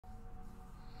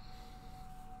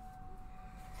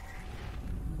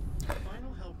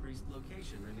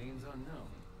location remains unknown,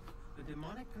 the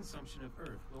demonic consumption of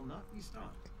Earth will not be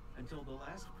stopped until the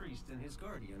last priest and his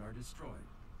guardian are destroyed.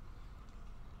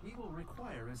 We will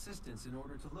require assistance in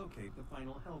order to locate the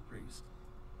final Hell Priest.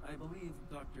 I believe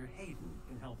Dr. Hayden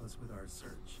can help us with our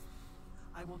search.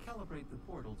 I will calibrate the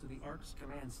portal to the Ark's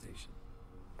command station.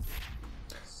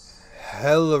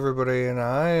 Hello everybody, and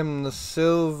I am the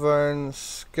Silvern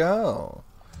Skull,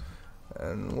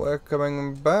 and we're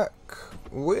coming back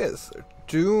with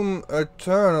Doom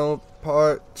Eternal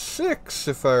Part 6,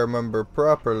 if I remember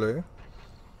properly.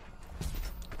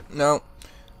 Now,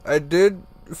 I did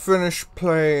finish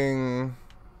playing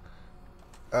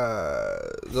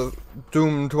the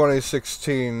Doom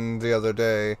 2016 the other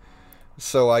day,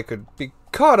 so I could be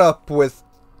caught up with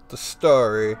the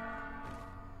story.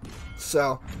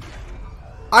 So,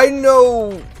 I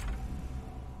know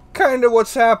kind of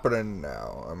what's happening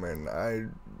now. I mean,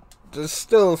 there's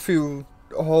still a few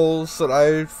holes that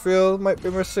I feel might be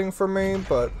missing for me,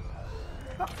 but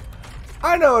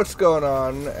I know what's going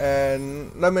on,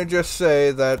 and let me just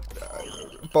say that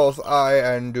both I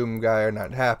and Doom Guy are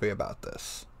not happy about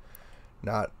this.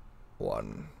 Not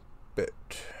one bit.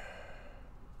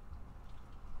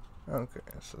 Okay,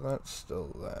 so that's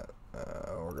still that.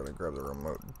 We're gonna grab the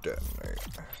remote detonate.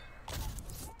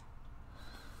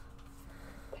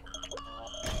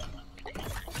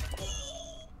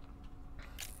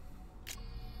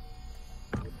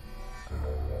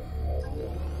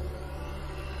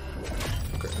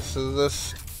 Okay, so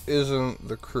this isn't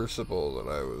the crucible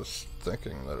that I was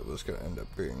thinking that it was gonna end up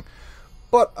being.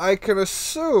 But I can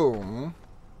assume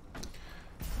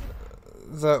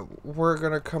that we're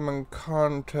gonna come in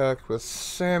contact with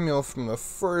Samuel from the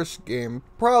first game,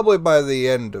 probably by the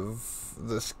end of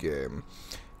this game,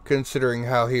 considering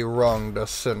how he wronged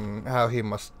us and how he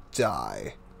must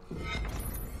die.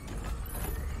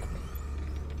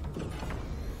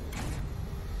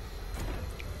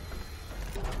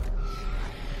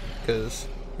 Because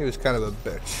he was kind of a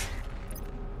bitch.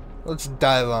 Let's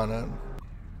dive on it.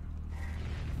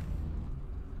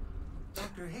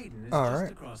 Dr. Hayden is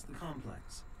just across the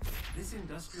complex. This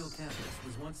industrial campus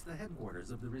was once the headquarters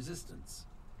of the Resistance.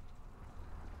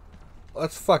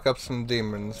 Let's fuck up some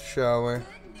demons, shall we? Good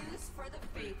news for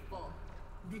the faithful.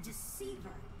 The deceiver,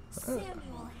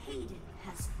 Samuel Hayden,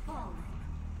 has fallen.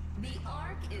 The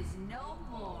Ark is no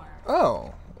more.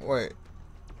 Oh, wait.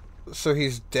 So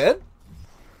he's dead?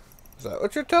 Is that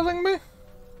what you're telling me?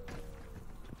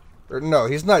 Or no,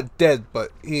 he's not dead,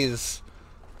 but he's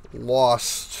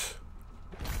lost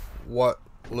what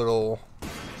little...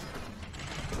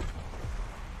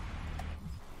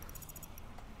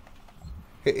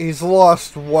 He's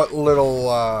lost what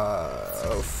little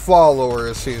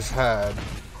followers he's had.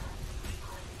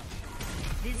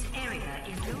 This area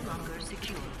is no longer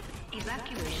secure.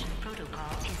 Evacuation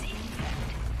protocol is in effect.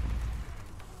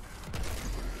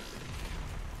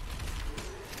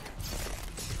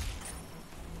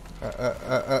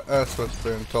 That's what's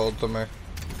being told to me.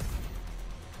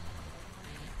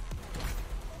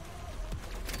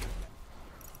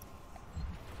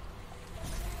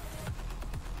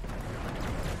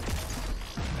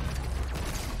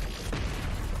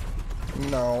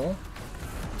 No.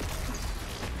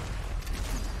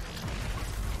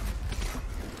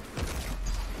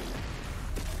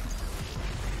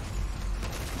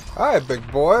 Hi,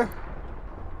 big boy.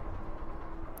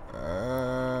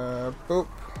 Boop.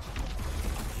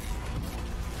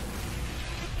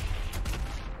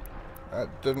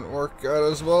 That didn't work out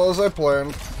as well as I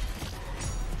planned.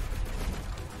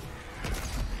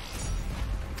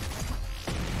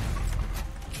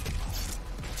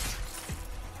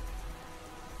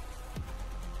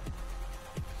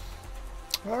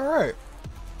 Alright.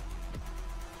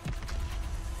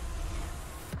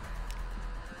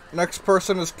 Next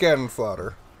person is cannon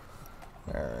fodder.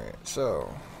 Alright,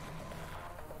 so...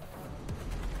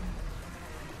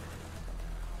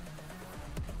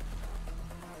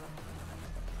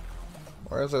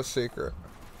 where's that secret?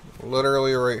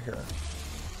 Literally right here.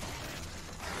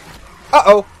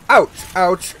 Uh-oh! Ouch!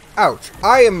 Ouch! Ouch!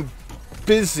 I am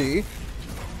busy.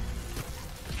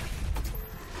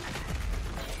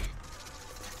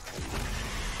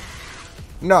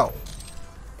 No.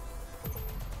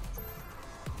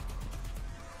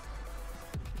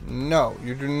 No,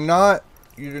 you do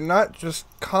not just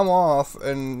come off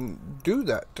and do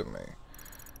that to me.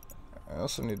 I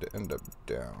also need to end up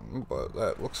down, but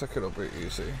that looks like it'll be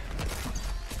easy.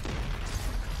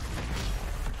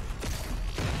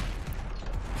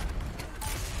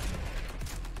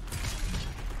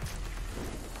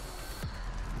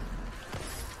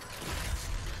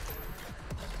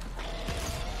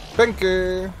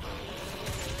 Pinky!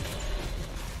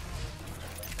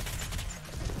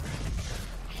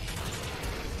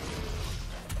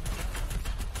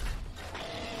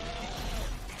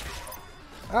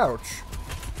 Ouch.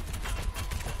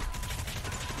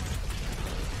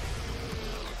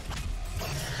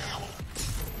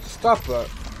 Stop that.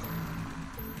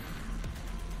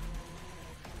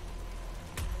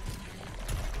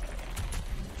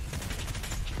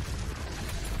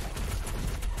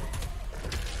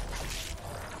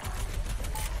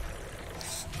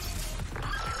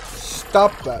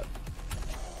 Stop that.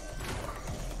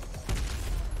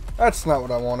 That's not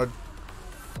what I wanted.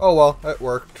 Oh well, it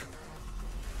worked.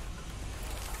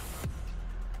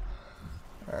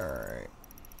 Alright.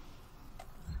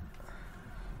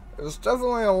 There's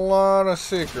definitely a lot of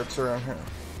secrets around here.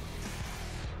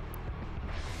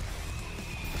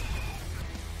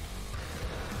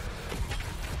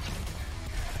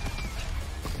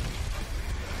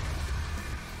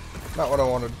 Not what I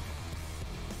wanted.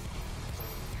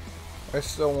 I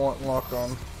still want lock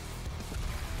on.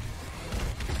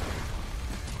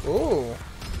 Ooh.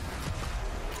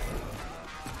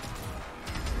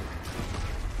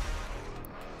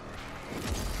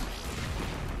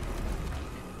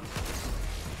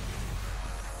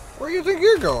 Where do you think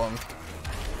you're going?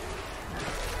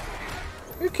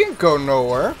 You can't go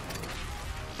nowhere.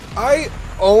 I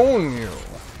own you.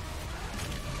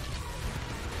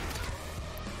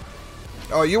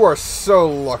 Oh, you are so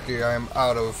lucky I am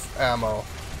out of ammo.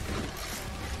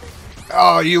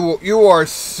 Oh, you are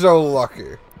so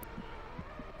lucky.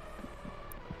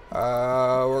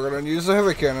 We're gonna use the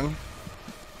heavy cannon.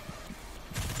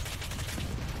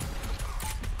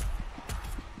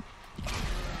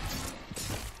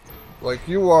 Like,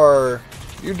 you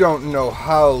don't know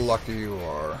how lucky you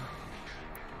are.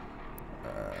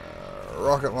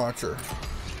 Rocket launcher.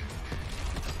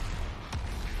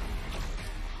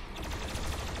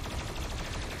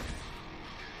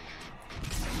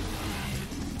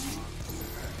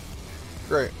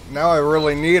 Great. Now I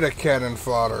really need a cannon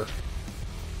fodder.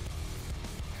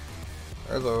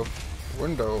 There's a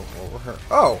window over here.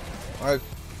 Oh! I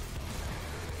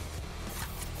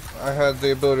had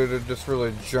the ability to just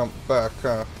really jump back,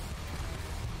 huh?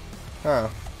 Huh.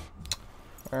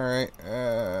 Alright,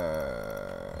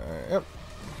 yep.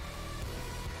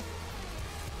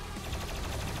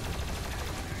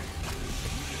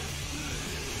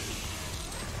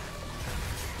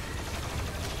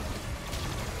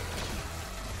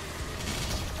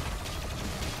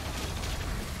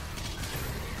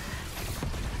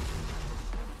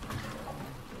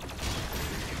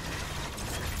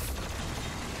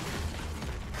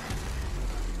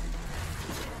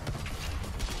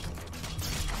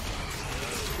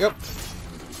 Yep.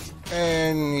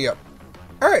 And yep.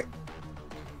 Alright.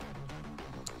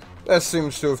 That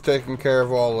seems to have taken care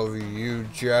of all of you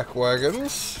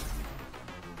jackwagons.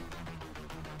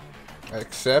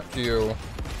 Except you.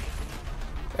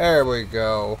 There we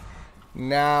go.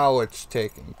 Now it's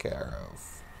taken care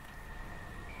of.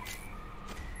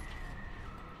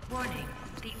 Warning.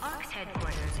 The Ark's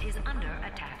headquarters is under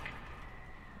attack.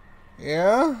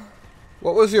 Yeah?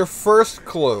 What was your first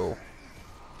clue?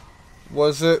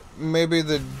 Was it maybe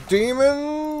the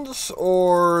demons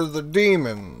or the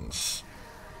demons?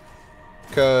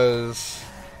 Because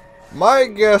my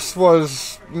guess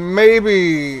was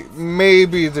maybe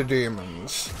the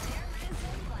demons.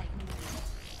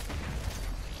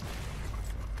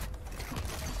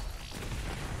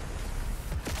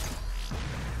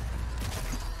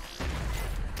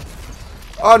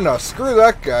 Oh no, screw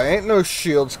that guy. Ain't no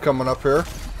shields coming up here.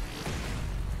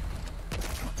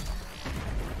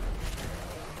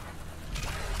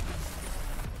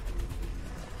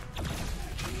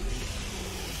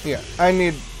 Yeah, I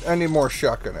need more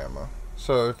shotgun ammo.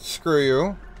 So screw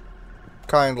you.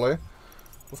 Kindly.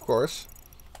 Of course.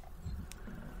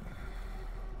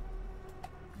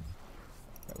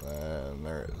 And then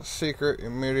there is a secret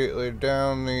immediately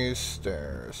down these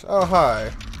stairs. Oh, hi.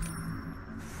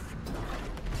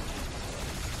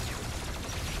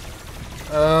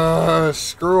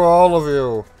 Screw all of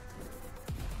you.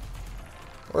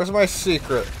 Where's my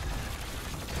secret?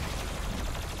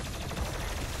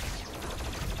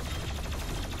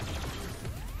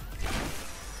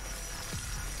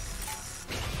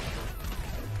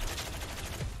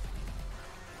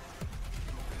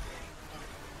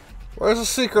 Where's the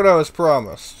secret I was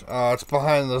promised? Oh, it's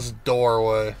behind this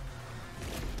doorway.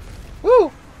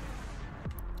 Woo!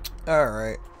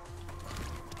 Alright.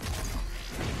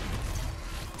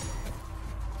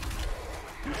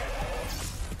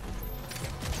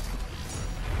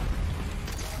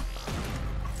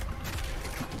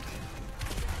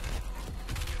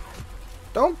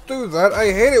 Don't do that. I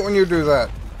hate it when you do that.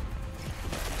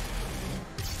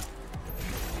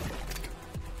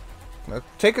 Now,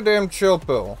 take a damn chill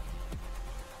pill.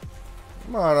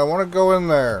 Come on, I want to go in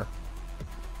there.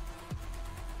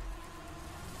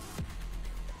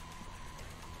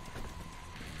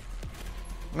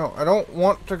 No, I don't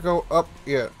want to go up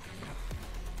yet.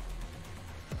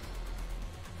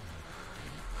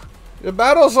 The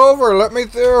battle's over, let me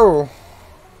through.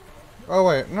 Oh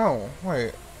wait, no,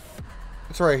 wait.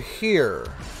 It's right here.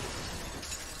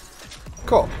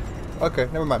 Cool. Okay,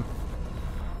 never mind.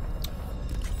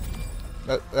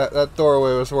 That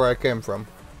doorway was where I came from.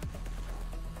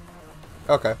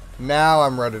 Okay, now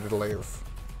I'm ready to leave.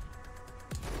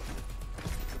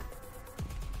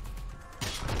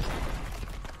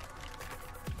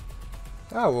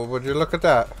 Oh, well, would you look at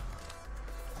that?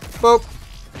 Boop.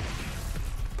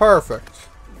 Perfect.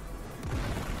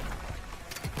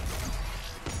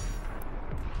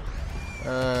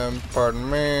 Pardon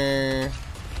me.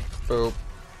 Boop.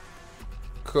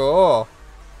 Cool.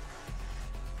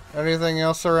 Anything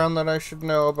else around that I should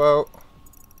know about?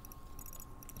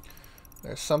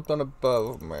 There's something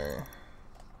above me.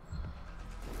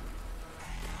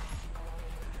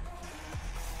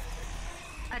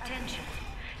 Attention.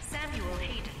 Samuel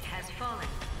Hayden has fallen.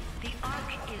 The Ark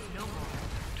is no more.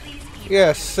 Please evacuate.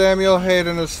 Yes, Samuel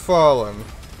Hayden has fallen.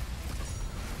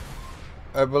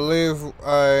 I believe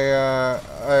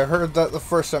I heard that the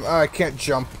first time. Ah, I can't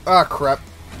jump. Ah, crap.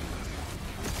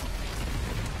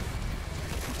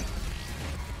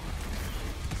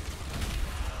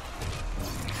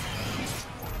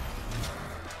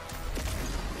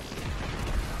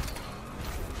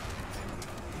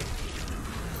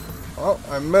 Oh,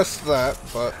 I missed that,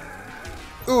 but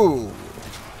ooh.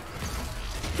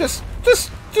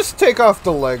 Just take off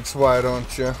the legs, why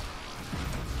don't you?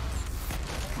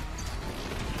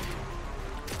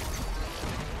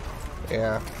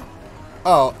 Yeah.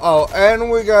 Oh, and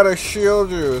we got a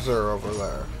shield user over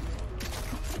there.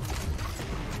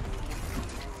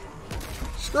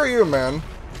 Screw you, man.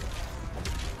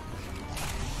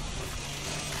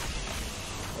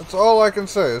 That's all I can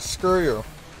say is screw you.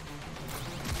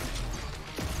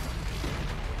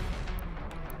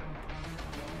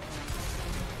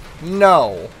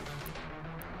 No.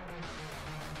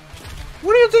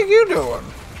 What do you think you're doing?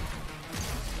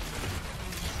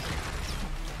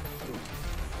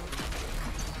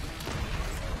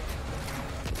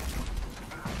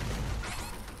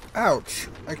 Ouch.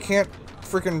 I can't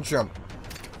freaking jump.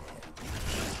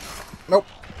 Nope.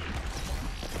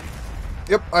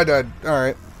 Yep, I died.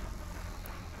 Alright.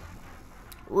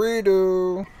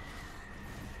 Redo.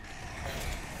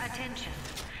 Attention.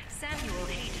 Samuel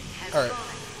Hayden has Alright. fallen.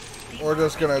 The We're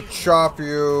just Ark gonna is chop Please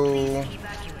you.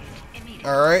 evacuate immediately.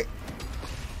 Alright.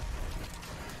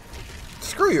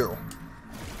 Screw you.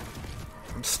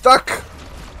 I'm stuck.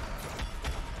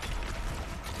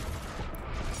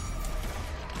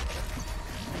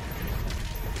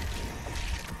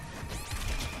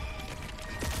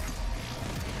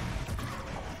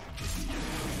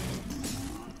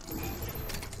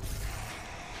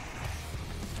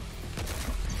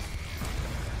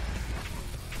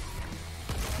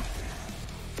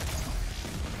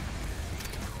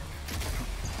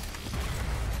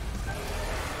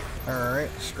 Alright,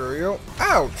 screw you.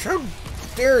 Ouch! How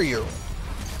dare you?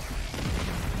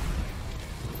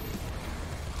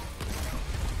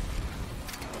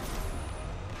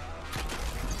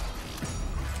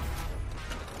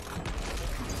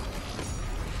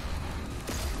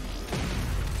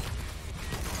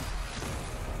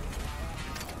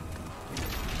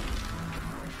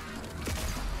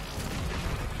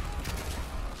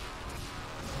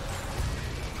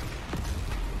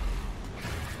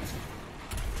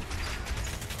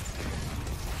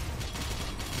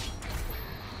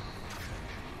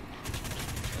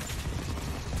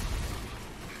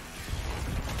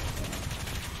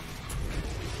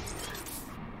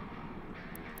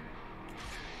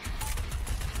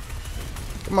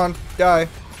 Come on, die.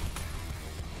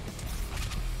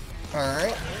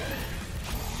 Alright.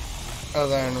 And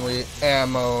then we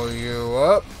ammo you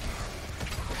up.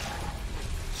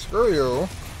 Screw you.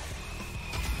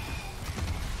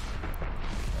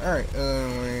 Alright, and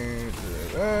then we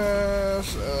do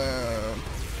this, and then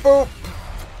boop.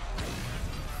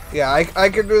 Yeah, I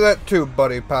could do that too,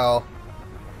 buddy pal.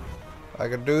 I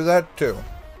could do that too.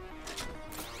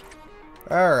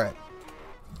 Alright.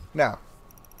 Now.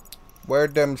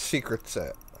 Where'd them secrets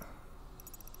at?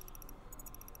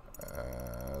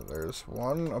 There's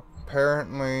one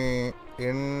apparently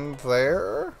in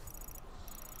there.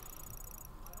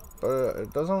 But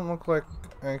it doesn't look like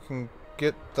I can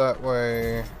get that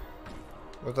way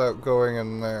without going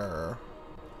in there.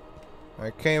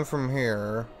 I came from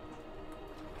here.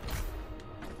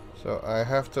 So I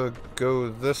have to go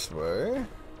this way.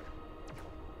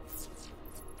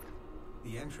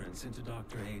 The entrance into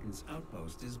Dr. Hayden's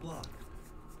outpost is blocked.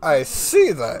 I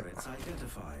see that. Turrets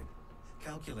identified.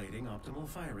 Calculating optimal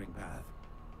firing path.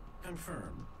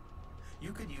 Confirm.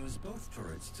 You could use both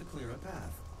turrets to clear a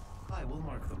path. I will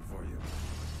mark them for you.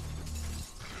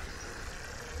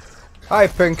 Hi,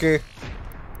 Pinky.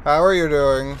 How are you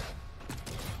doing?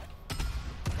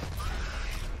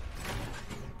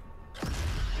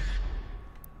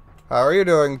 How are you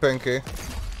doing, Pinky?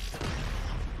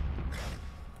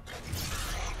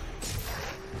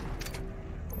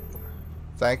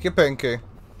 Thank you, Pinky.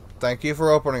 Thank you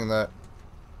for opening that.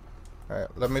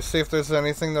 Alright, let me see if there's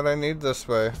anything that I need this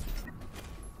way.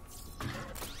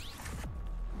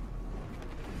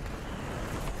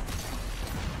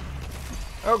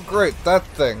 Oh great, that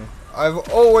thing. I've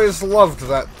always loved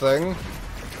that thing.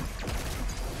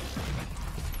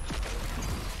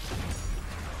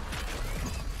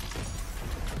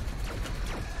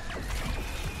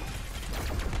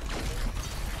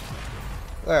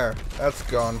 There, that's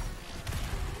gone.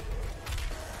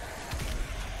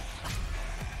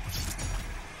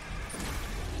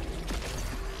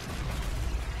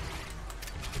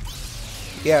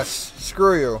 Yes,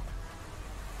 screw you.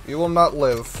 You will not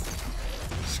live.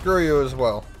 Screw you as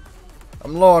well.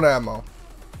 I'm low on ammo.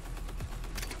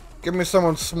 Give me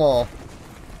someone small.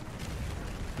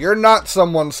 You're not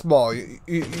someone small.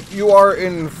 You are,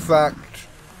 in fact,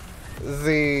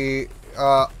 the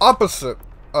opposite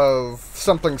of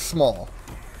something small.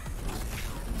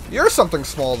 You're something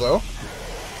small, though.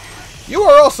 You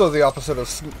are also the opposite of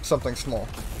something small.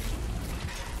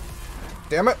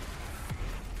 Damn it.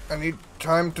 I need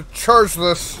time to charge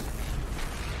this.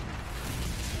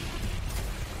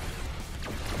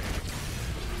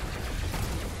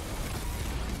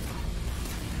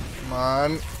 Come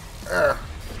on.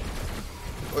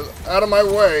 Out of my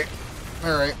way.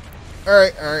 Alright.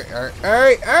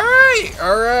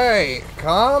 Alright.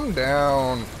 Calm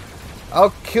down.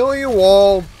 I'll kill you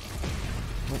all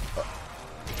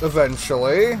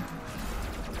eventually.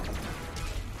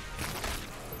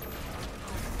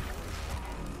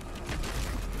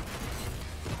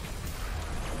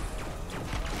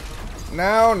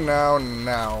 Now.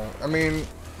 I mean,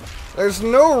 there's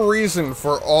no reason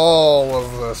for all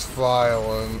of this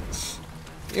violence.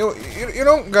 You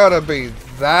don't gotta be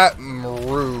that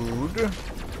rude.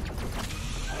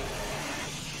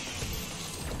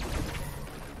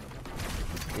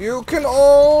 You can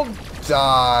all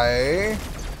die.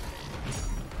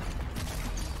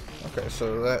 Okay,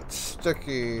 so that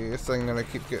sticky thing that I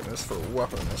keep getting is for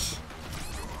weapons.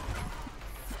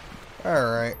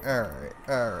 Alright.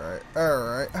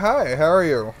 Hi, how are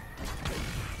you?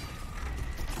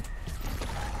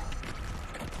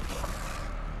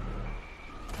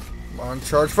 Come on,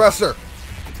 charge faster!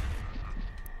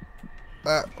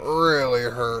 That really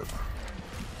hurt.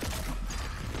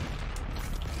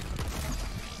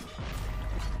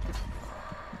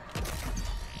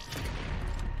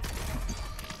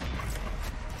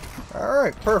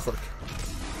 Alright, perfect.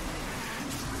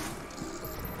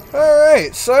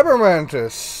 Alright, Cyber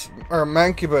Mantis, or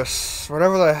Mancubus,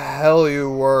 whatever the hell you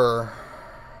were.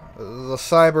 The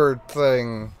cyber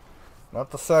thing.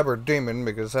 Not the cyber demon,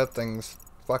 because that thing's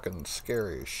fucking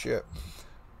scary as shit.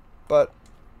 But,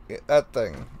 that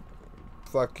thing.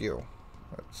 Fuck you.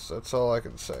 That's all I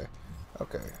can say.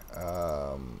 Okay,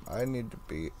 I need to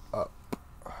be up.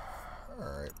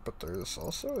 Alright, but there's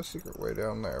also a secret way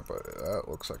down there, but that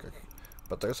looks like a...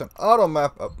 But there's an auto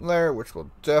map up there, which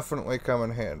will definitely come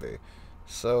in handy.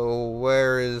 So,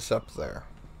 where is up there?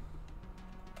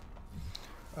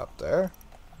 Up there?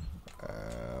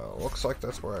 Looks like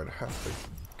that's where I'd have to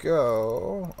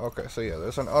go. Okay, so yeah,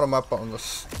 there's an auto map on the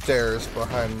stairs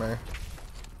behind me.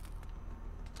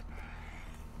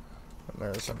 And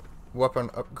there's a weapon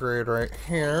upgrade right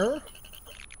here.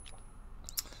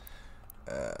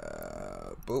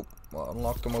 Boop. Well,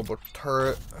 unlock the mobile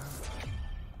turret.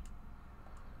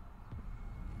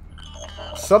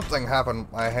 Something happened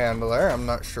with my hand there. I'm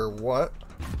not sure what.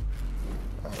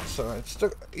 Alright, so it's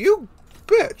still... You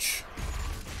bitch!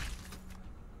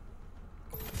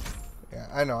 Yeah,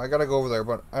 I know. I gotta go over there,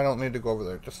 but I don't need to go over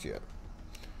there just yet.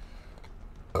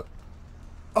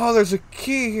 Oh, there's a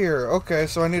key here. Okay,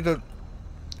 so I need to...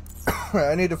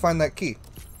 I need to find that key.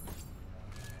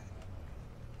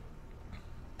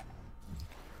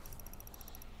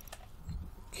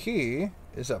 Key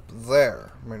is up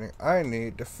there, meaning I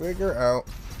need to figure out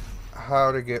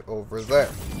how to get over there.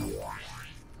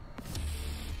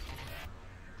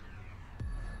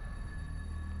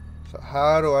 So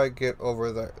how do I get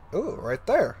over there? Ooh, right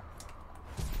there.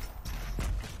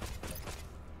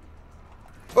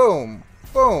 Boom,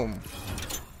 boom.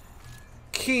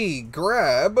 Key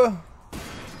grab.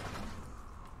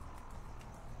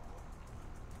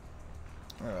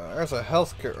 There's a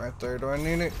health kit right there. Do I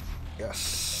need it?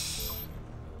 Yes.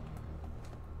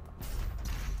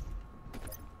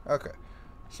 Okay.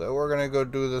 So we're gonna go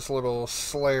do this little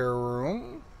Slayer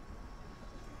room.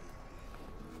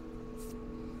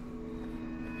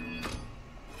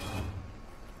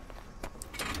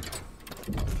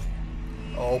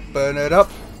 Open it up.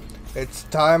 It's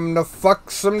time to fuck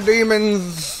some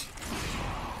demons.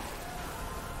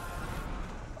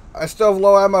 I still have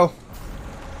low ammo.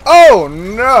 Oh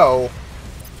no!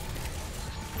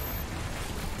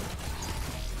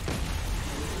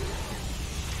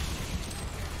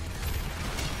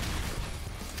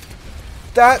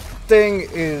 That thing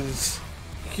is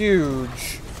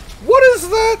huge. What is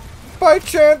that by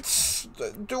chance?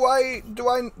 Do I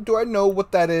know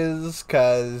what that is?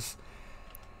 'Cause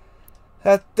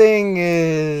that thing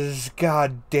is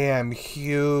goddamn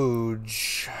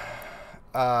huge.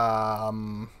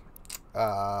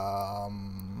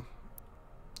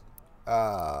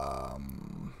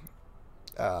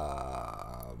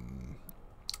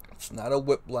 It's not a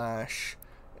whiplash.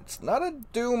 It's not a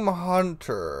Doom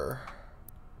Hunter.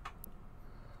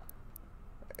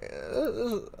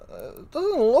 It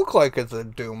doesn't look like it's a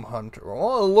Doom Hunter.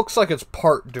 Well, it looks like it's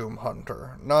part Doom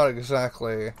Hunter. Not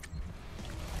exactly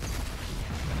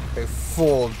a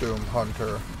full Doom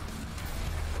Hunter.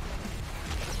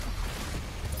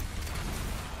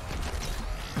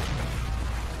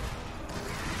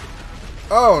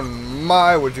 Oh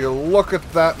my, would you look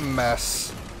at that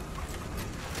mess.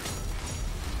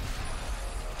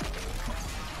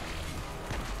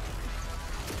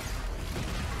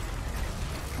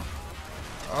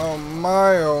 Oh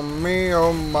my, oh me,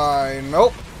 oh my.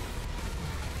 Nope.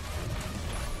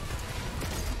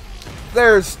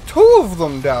 There's 2 of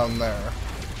them down there.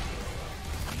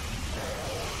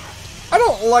 I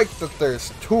don't like that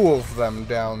there's 2 of them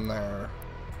down there.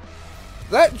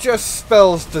 That just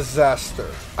spells disaster.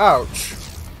 Ouch.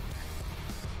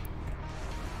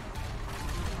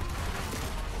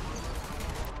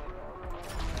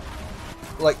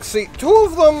 Like, see, 2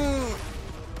 of them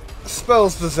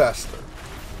spells disaster.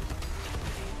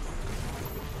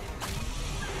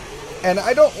 And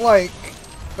I don't like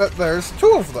that there's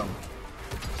 2 of them.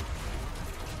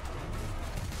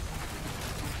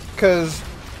 Because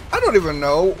I don't even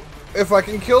know if I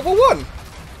can kill the one.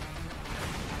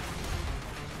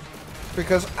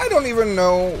 Because I don't even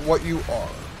know what you are.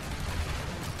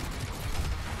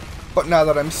 But now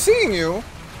that I'm seeing you,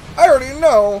 I already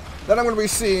know that I'm going to be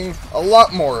seeing a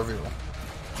lot more of you.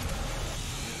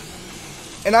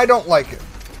 And I don't like it.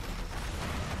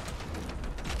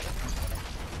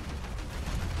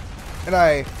 And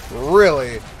I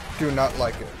really do not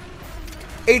like it.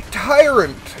 A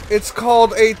tyrant! It's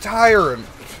called a tyrant.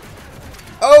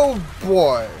 Oh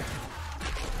boy.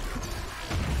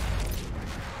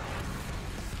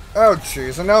 Oh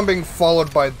jeez, and now I'm being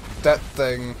followed by that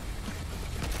thing.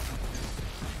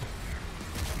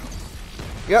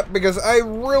 Yep, because I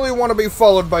really want to be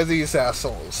followed by these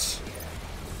assholes.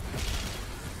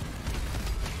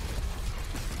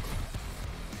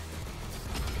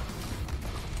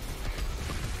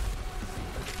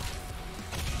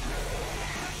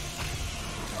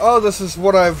 Oh, this is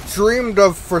what I've dreamed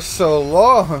of for so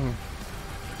long.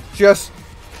 Just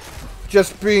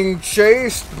being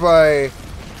chased by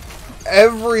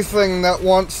everything that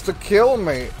wants to kill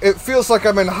me. It feels like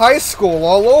I'm in high school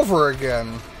all over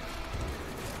again.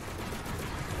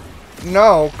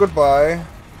 No, goodbye.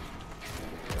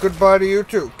 Goodbye to you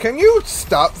too. Can you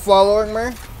stop following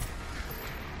me?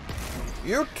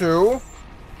 You too.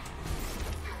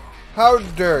 How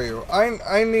dare you?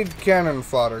 I need cannon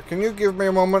fodder. Can you give me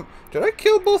a moment? Did I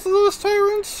kill both of those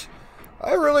tyrants?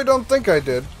 I really don't think I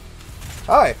did.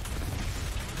 Hi.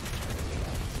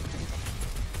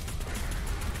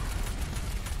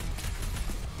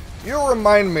 You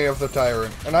remind me of the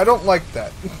tyrant, and I don't like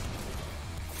that.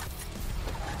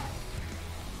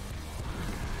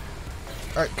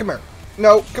 Alright, come here.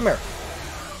 No, come here.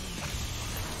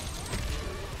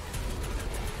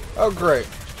 Oh, great.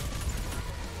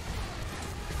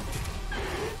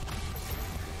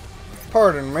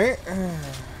 Pardon me.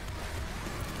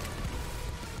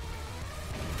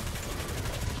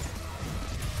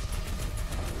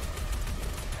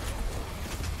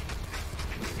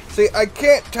 See, I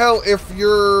can't tell if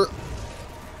you're...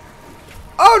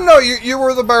 Oh no, you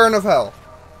were the Baron of Hell.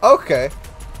 Okay.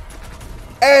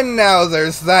 And now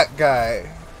there's that guy.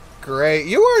 Great.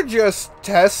 You are just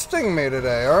testing me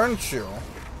today, aren't you?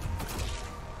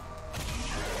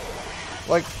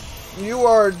 Like, you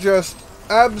are just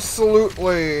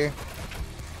absolutely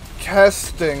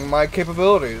testing my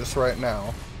capabilities right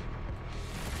now.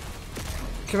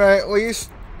 Can I at least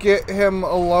get him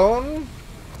alone?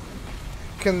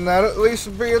 Can that at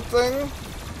least be a thing?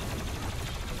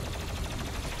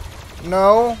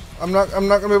 No, I'm not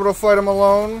gonna be able to fight him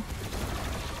alone.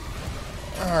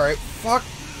 Alright, fuck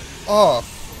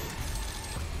off.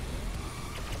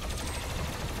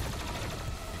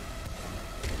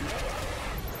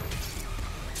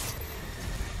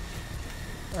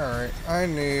 Alright,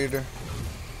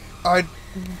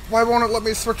 why won't it let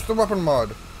me switch the weapon mod?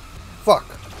 Fuck.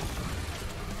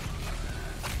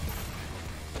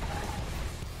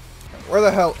 Where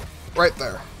the hell? Right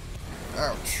there.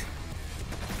 Ouch.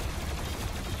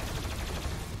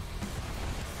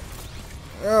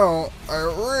 Oh, I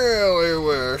really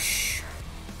wish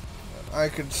I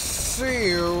could see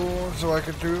you so I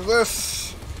could do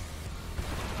this.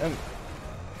 And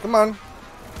come on.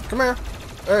 Come here.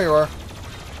 There you are.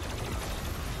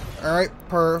 Alright,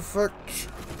 perfect.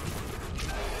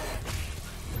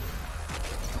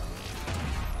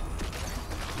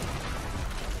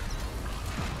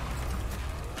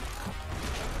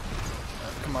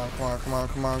 Come on, come on, come on,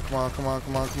 come on, come on, come on,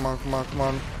 come on, come on, come on, come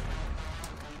on.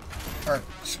 Alright,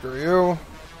 screw you.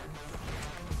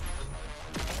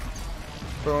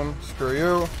 Boom, screw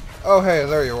you. Oh hey,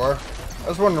 there you are. I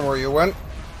was wondering where you went.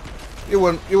 You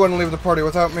wouldn't leave the party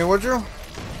without me, would you?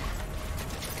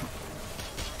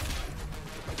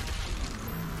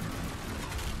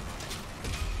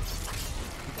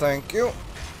 Thank you.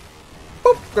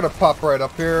 Boop, gonna pop right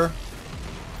up here.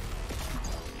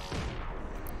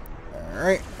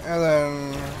 Alright, and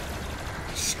then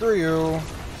screw you.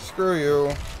 Screw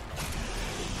you.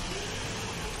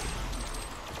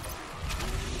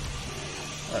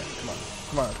 Alright, come on.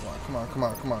 Come on, come on, come on, come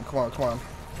on, come on, come on, come on.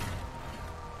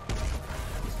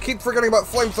 Keep forgetting about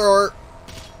flamethrower.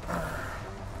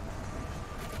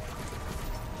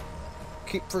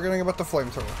 Keep forgetting about the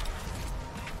flamethrower.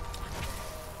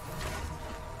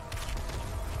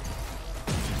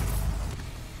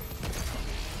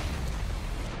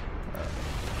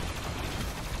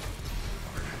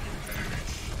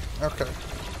 Okay.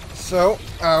 So,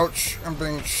 ouch. I'm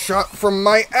being shot from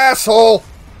my asshole!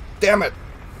 Damn it!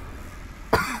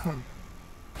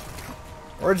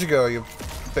 Where'd you go, you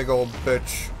big old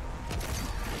bitch?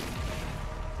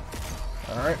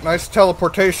 Alright, nice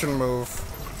teleportation move,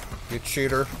 you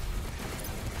cheater.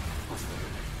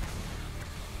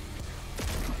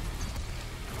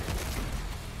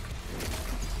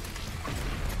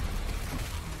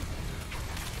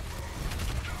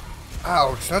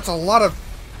 Ouch, that's a lot of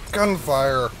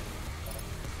gunfire.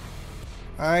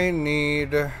 I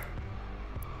need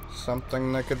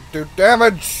something that could do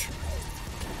damage.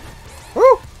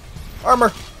 Woo!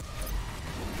 Armor.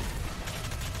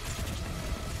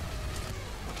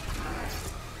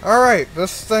 Alright,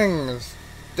 this thing is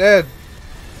dead.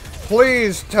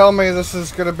 Please tell me this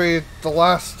is gonna be the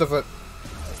last of it.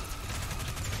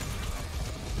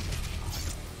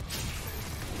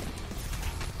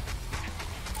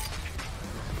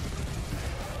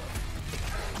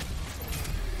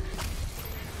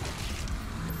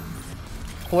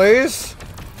 Please?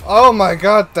 Oh my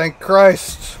god, thank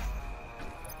Christ.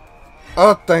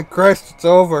 Oh, thank Christ, it's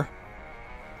over.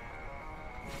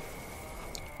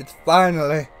 It's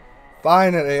finally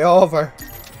over.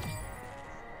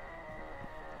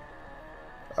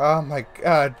 Oh my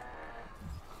god.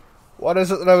 What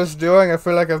is it that I was doing? I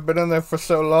feel like I've been in there for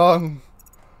so long.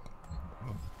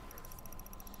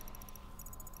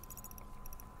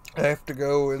 I have to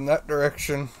go in that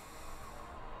direction.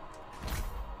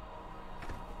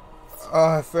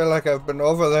 Oh, I feel like I've been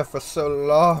over there for so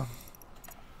long.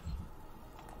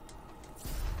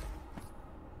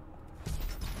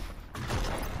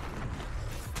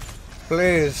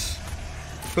 Please.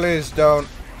 Please don't.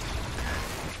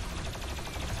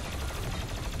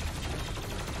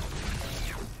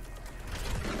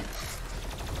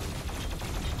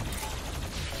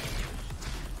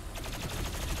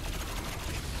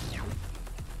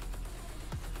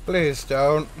 Please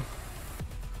don't.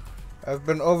 I've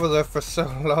been over there for so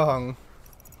long.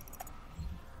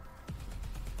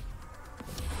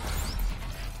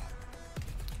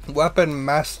 Weapon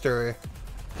mastery.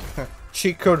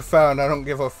 Cheat code found, I don't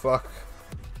give a fuck.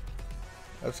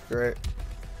 That's great.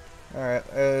 Alright,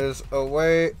 there's a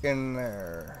way in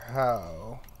there.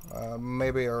 How?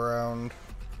 Maybe around.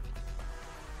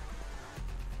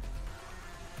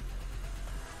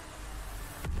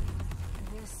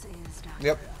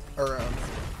 Yep, around.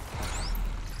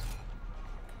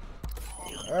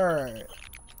 Alright.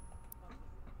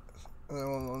 And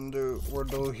then we'll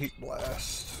do heat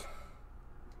blast.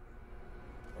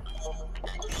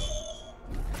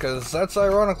 Because that's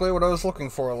ironically what I was looking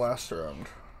for last round.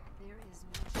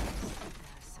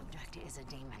 fact, is a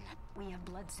demon. We have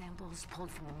blood samples pulled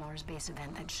from the Mars base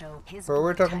event that show his What are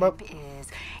we blood talking type about? is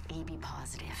AB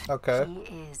positive. Okay.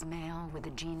 He is male with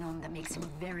a genome that makes him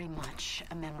very much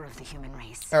a member of the human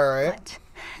race. All right. But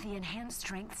the enhanced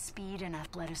strength, speed, and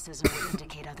athleticism would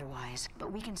indicate otherwise.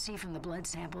 But we can see from the blood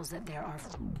samples that there are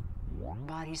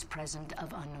bodies present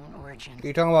of unknown origin.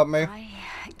 You talking about me?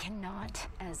 I cannot,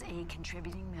 as a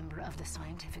contributing member of the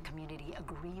scientific community,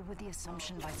 agree with the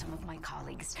assumption by some of my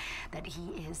colleagues that he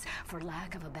is, for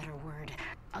lack of a better word,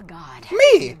 a god.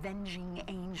 Me? An avenging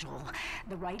angel,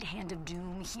 the right hand of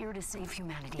doom, here to save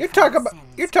humanity. You from talk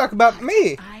its about sins.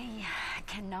 me. I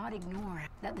cannot ignore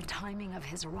that the timing of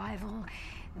his arrival,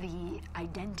 the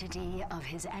identity of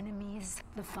his enemies,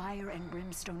 the fire and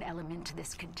brimstone element to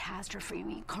this catastrophe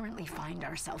we currently find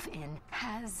ourselves in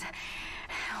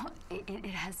it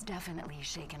has definitely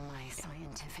shaken my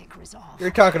scientific resolve.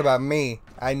 You're talking about me.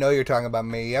 I know you're talking about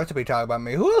me. You have to be talking about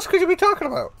me. Who else could you be talking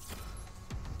about?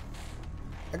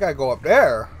 I gotta go up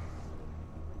there.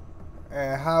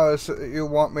 And how is it you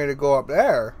want me to go up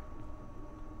there?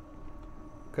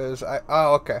 Because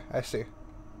oh, okay. I see.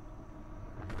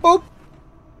 Boop.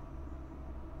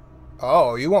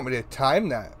 Oh, you want me to time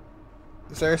that?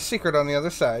 Is there a secret on the other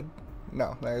side?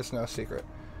 No, there is no secret.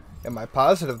 Am I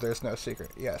positive there's no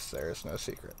secret? Yes, there is no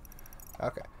secret.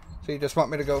 Okay. So you just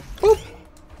want me to go boop.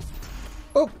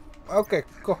 Boop. Okay,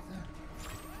 cool.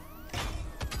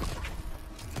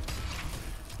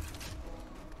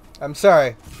 I'm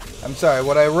sorry. I'm sorry.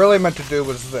 What I really meant to do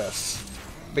was this.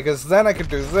 Because then I could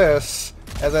do this,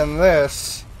 and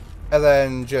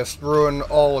then just ruin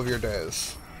all of your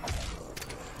days.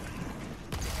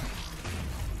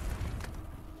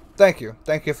 Thank you.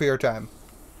 Thank you for your time.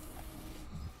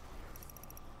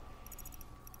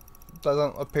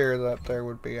 Doesn't appear that there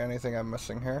would be anything I'm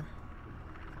missing here.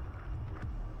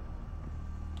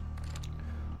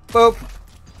 Boop.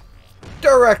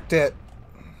 Direct it.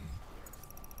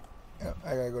 Yep,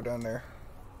 I gotta go down there.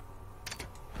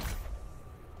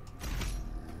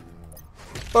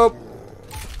 Boop.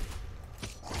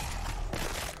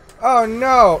 Oh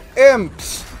no!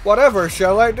 Imps! Whatever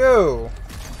shall I do?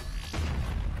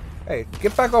 Hey,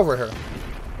 get back over here.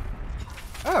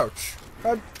 Ouch.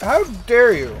 How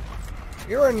dare you?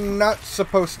 You are not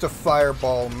supposed to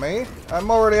fireball me.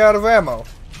 I'm already out of ammo.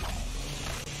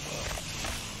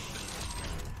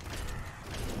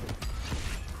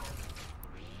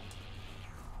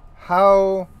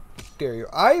 How dare you?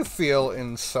 I feel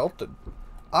insulted.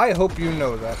 I hope you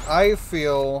know that. I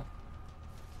feel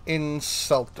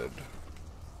insulted.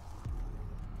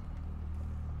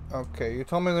 Okay, you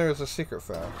told me there was a secret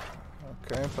found.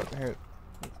 Okay, but here...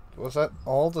 Was that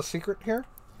all the secret here?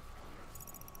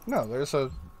 No, there's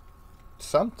a...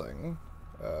 something.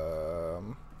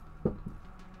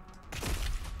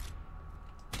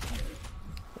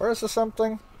 Where's the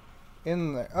something?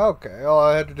 In there. Okay, all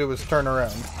I had to do was turn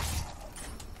around.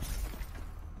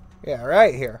 Yeah,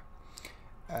 right here.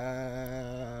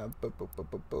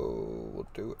 We'll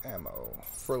do ammo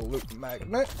for loot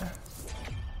magnet.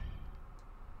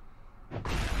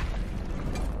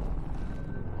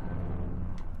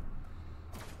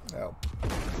 I'll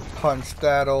punch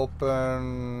that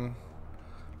open.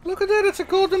 Look at that, it's a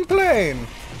golden plane.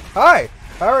 Hi,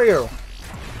 how are you?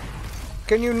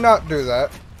 Can you not do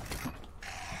that?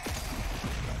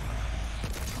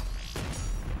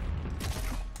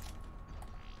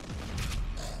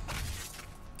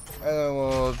 And then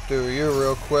we'll do you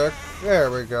real quick. There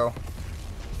we go.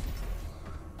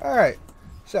 Alright.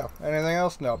 So, anything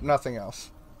else? Nope, nothing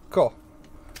else. Cool.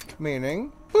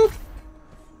 Meaning, boop.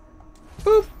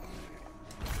 Boop.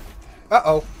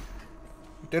 Uh-oh.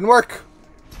 It didn't work.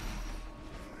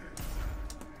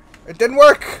 It didn't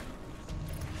work.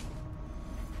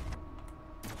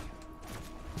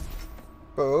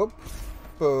 Boop.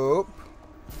 Boop.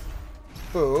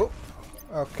 Boop.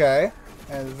 Okay.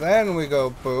 And then we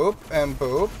go boop, and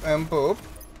boop, and boop.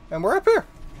 And we're up here.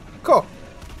 Cool.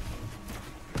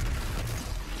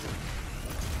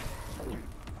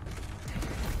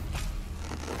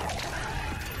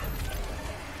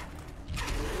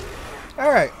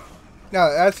 Alright. Now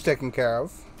that's taken care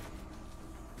of.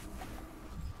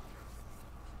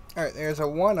 Alright, there's a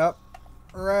 1-up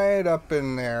right up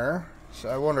in there. So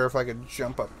I wonder if I could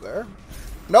jump up there.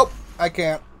 Nope, I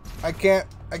can't. I can't.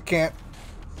 I can't.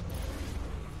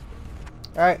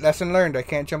 Alright, lesson learned. I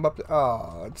can't jump up.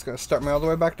 Oh, it's going to start me all the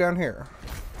way back down here.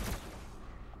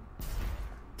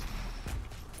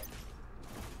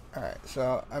 Alright,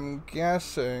 so I'm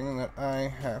guessing that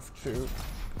I have to...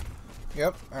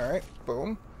 Yep, alright,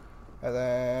 boom. And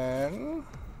then...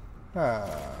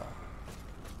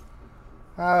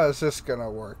 how is this going to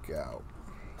work out?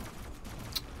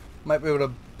 Might be able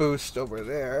to boost over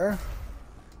there.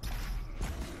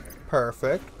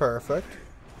 Perfect, perfect.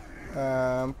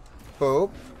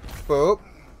 Boop, boop.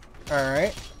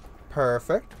 Alright,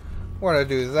 perfect. We're gonna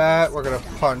do that. We're gonna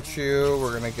punch you.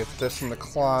 We're gonna get this in the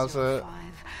closet.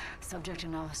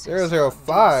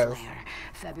 005.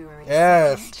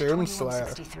 Yes,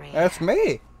 Doomslayer. That's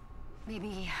me.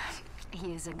 Maybe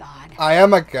he is a god. I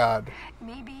am a god.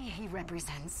 Maybe he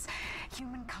represents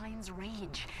humankind's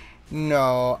rage.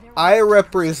 No, I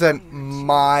represent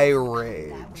my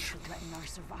rage.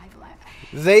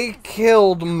 They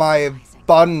killed my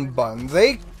Bun Bun.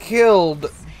 They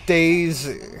killed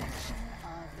Daisy.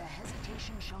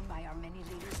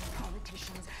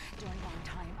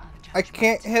 I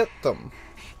can't hit them.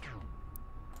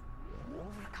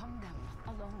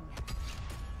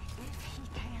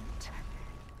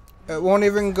 It won't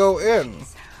even go in.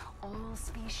 All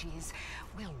species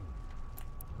will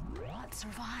not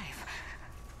survive.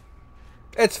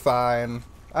 It's fine.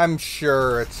 I'm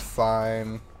sure it's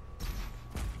fine.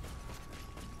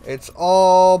 It's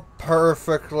all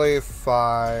perfectly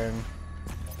fine.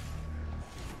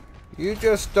 You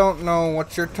just don't know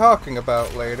what you're talking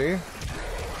about, lady.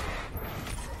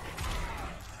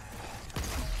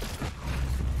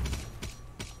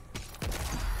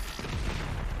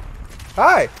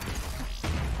 Hi!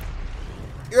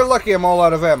 You're lucky I'm all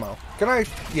out of ammo. Can I?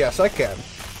 Yes, I can.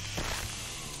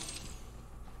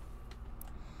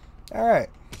 Alright.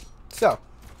 So.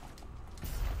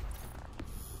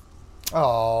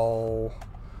 Oh.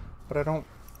 But I don't...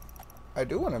 I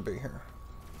do want to be here.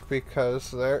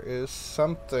 Because there is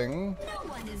something...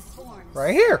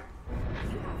 right here!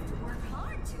 You have to work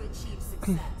hard to achieve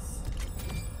success.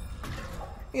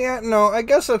 Yeah, no, I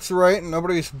guess that's right.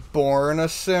 Nobody's born a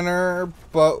sinner.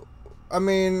 But, I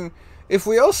mean... if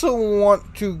we also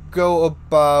want to go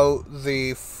about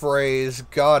the phrase,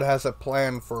 God has a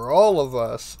plan for all of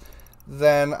us,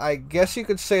 then I guess you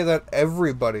could say that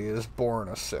everybody is born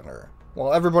a sinner.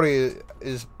 Well, everybody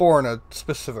is born a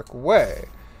specific way.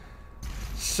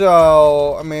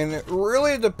 So, I mean, it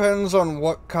really depends on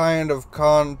what kind of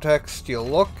context you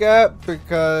look at,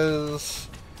 because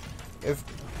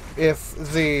if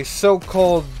the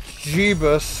so-called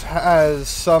Jeebus has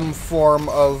some form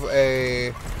of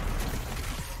a...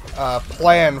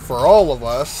 plan for all of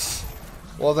us,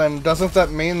 well then doesn't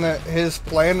that mean that his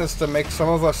plan is to make some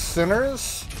of us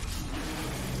sinners?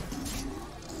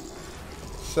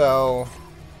 So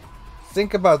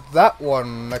think about that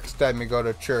one next time you go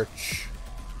to church.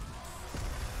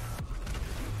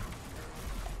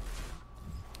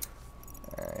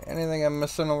 Alright, anything I'm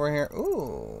missing over here?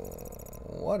 Ooh,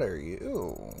 what are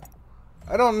you?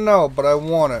 I don't know, but I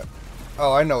want it.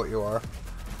 Oh, I know what you are.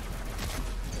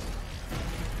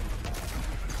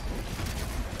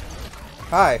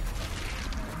 Hi.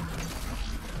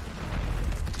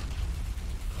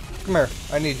 Come here.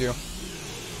 I need you.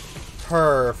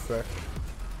 Perfect.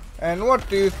 And what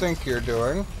do you think you're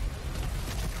doing?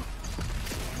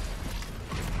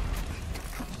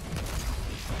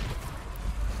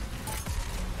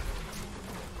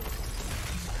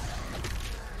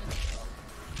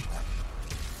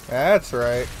 That's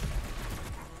right.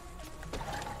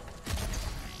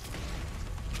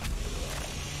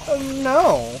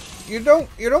 No. You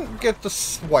don't get to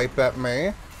swipe at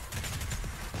me.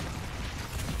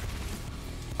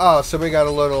 Oh, so we got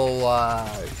a little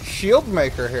shield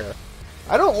maker here.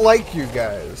 I don't like you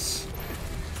guys.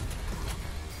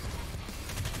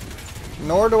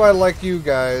 Nor do I like you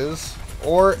guys,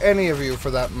 or any of you for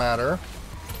that matter.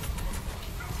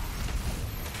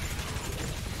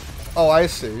 Oh, I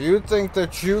see. You think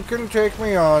that you can take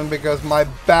me on because my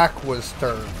back was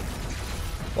turned.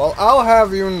 Well, I'll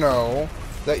have you know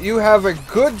that you have a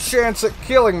good chance at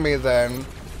killing me then,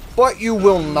 but you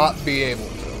will not be able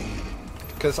to.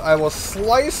 Because I will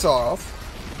slice off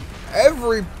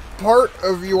every part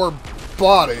of your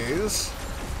bodies,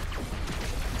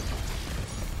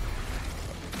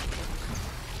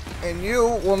 and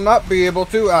you will not be able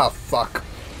to, fuck,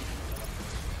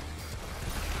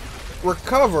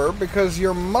 recover, because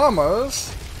your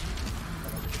mamas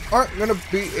aren't going to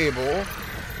be able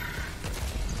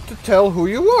to tell who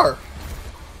you are.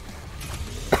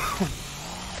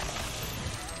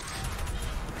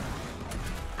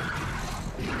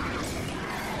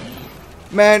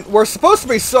 Man, we're supposed to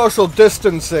be social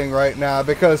distancing right now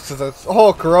because of the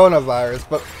whole coronavirus,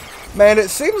 but man, it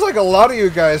seems like a lot of you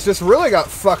guys just really got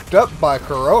fucked up by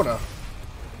corona.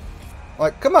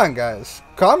 Like, come on guys,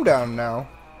 calm down now.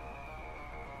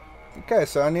 Okay,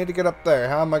 so I need to get up there.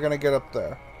 How am I going to get up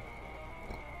there?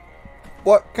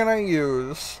 What can I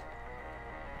use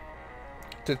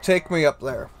to take me up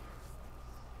there?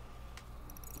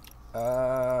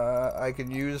 I can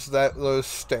use those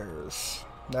stairs.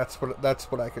 That's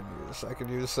what I can use. I can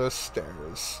use those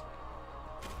stairs.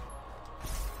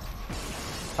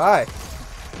 Hi.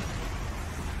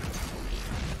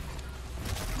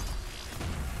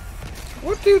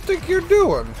 What do you think you're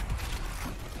doing?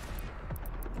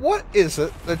 What is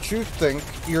it that you think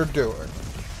you're doing?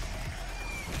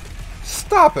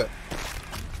 Stop it.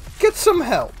 Get some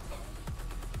help.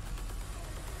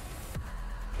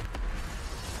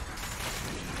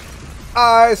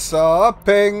 I saw a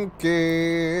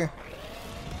pinky.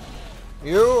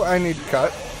 I need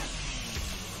cut.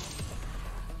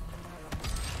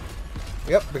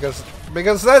 Yep,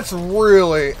 because that's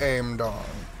really aimed on.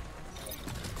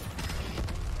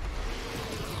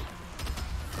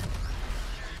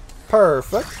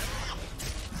 Perfect.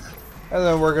 And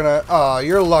then we're gonna... Aw,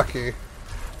 you're lucky.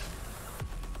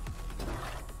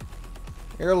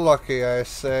 You're lucky, I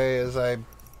say, as I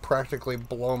practically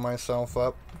blow myself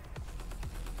up.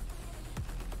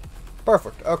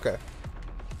 Perfect, okay.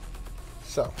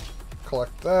 So,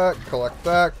 collect that, collect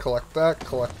that, collect that,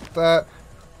 collect that.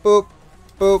 Boop,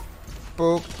 boop,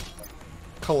 boop.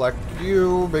 Collect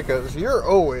you, because you're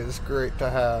always great to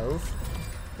have.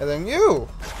 And then you!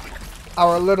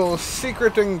 Our little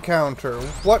secret encounter.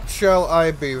 What shall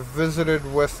I be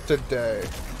visited with today?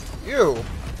 You!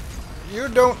 You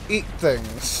don't eat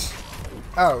things.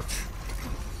 Ouch.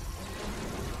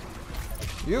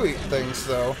 You eat things,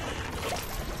 though.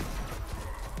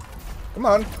 Come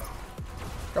on.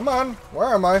 Come on.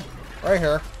 Where am I? Right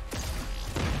here.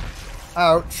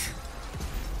 Ouch.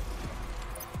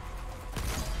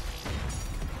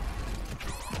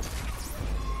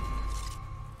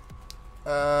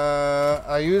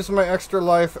 I used my extra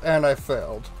life and I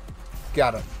failed.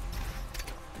 Got it.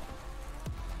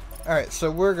 Alright,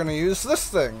 so we're gonna use this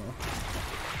thing.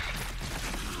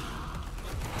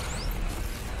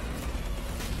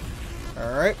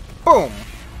 Alright, boom.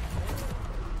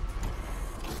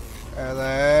 And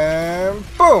then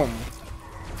boom.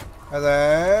 And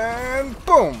then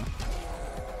boom.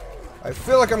 I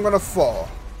feel like I'm gonna fall.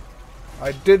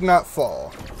 I did not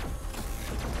fall.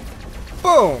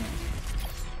 Boom.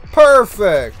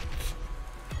 Perfect.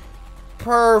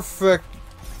 Perfect.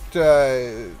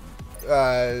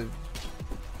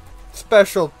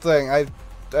 Special thing. I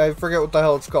forget what the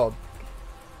hell it's called.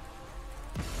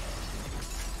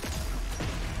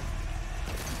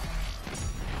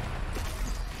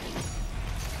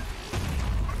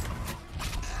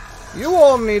 You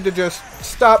all need to just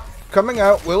stop coming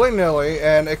out willy-nilly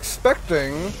and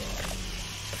expecting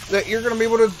that you're going to be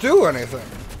able to do anything.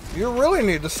 You really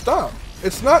need to stop.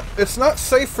 It's not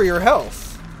safe for your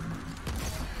health.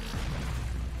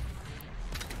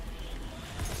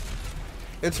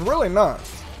 It's really not.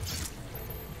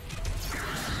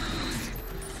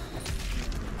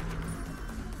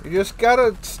 You just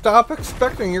gotta stop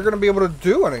expecting you're gonna be able to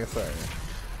do anything.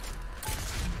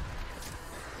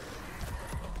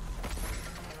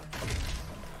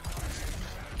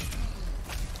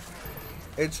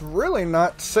 It's really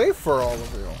not safe for all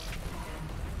of you.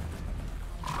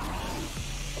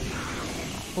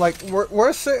 Like,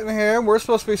 we're sitting here, we're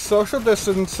supposed to be social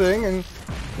distancing, and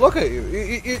look at you.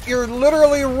 You're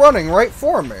literally running right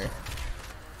for me.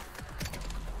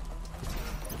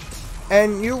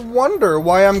 And you wonder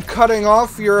why I'm cutting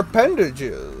off your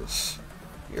appendages.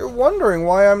 You're wondering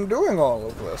why I'm doing all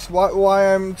of this.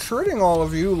 Why I'm treating all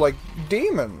of you like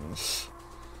demons.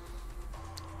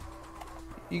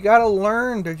 You gotta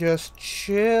learn to just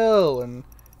chill and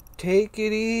take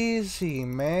it easy,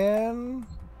 man.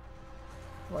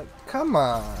 Like, come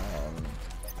on.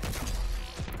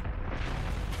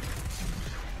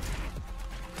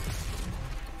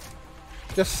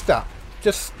 Just stop.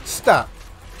 Just stop.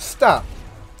 Stop.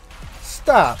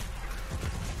 Stop.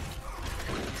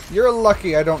 You're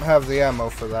lucky I don't have the ammo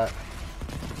for that.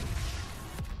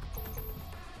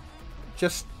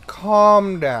 Just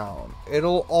calm down.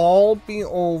 It'll all be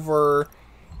over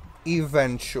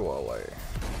eventually.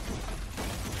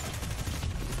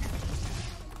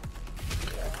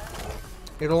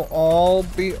 It'll all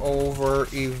be over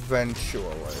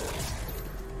eventually.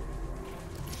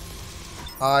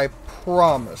 I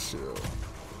promise you.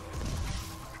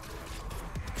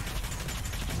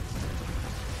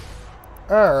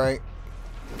 Alright.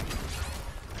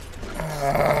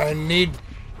 I need...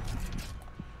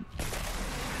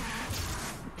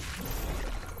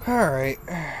 Alright.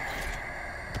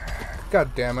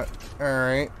 God damn it.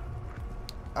 Alright.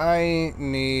 I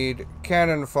need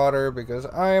cannon fodder because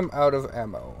I am out of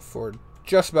ammo for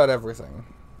just about everything.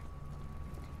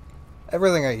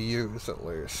 Everything I use, at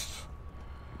least.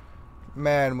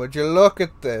 Man, would you look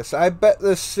at this? I bet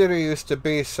this city used to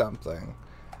be something.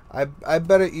 I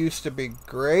bet it used to be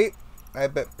great. I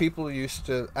bet people used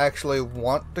to actually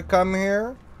want to come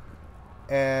here.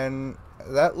 And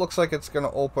that looks like it's going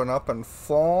to open up and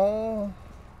fall.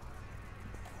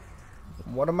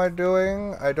 What am I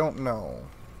doing? I don't know.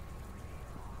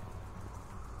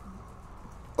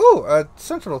 Ooh, a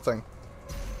sentinel thing.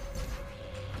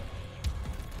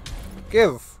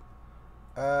 Give.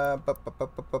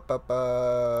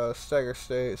 Stagger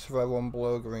state, survive one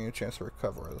blow, giving you a chance to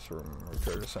recover. This room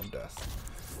recharges some death.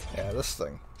 Yeah, this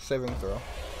thing. Saving throw.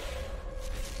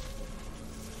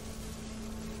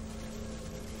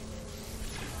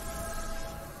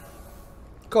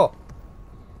 Cool.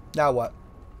 Now what?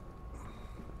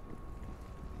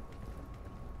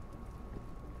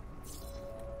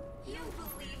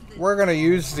 We're gonna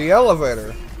use the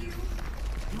elevator.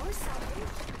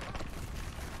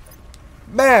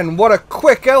 Man, what a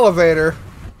quick elevator.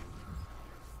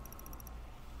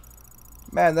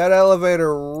 Man, that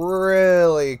elevator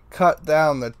really cut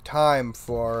down the time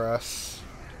for us.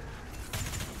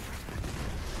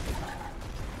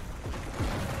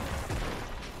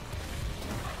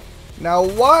 Now,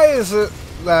 why is it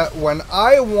that when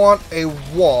I want a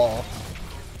wall,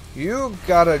 you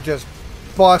gotta just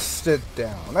bust it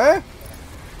down, eh?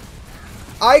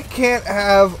 I can't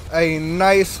have a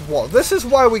nice wall. This is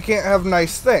why we can't have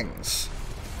nice things.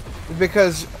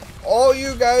 Because all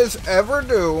you guys ever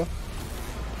do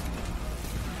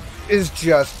is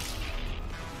just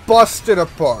bust it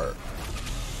apart.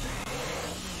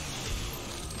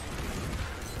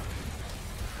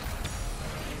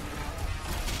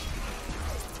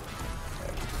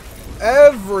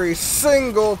 Every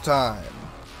single time.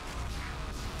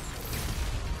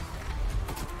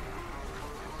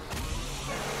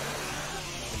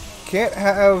 Can't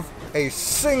have a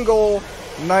single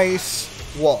nice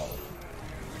wall.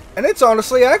 And it's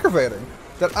honestly aggravating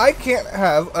that I can't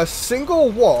have a single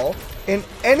wall in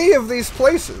any of these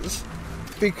places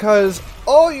because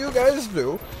all you guys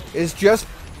do is just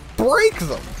break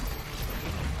them.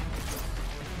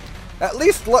 At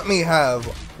least let me have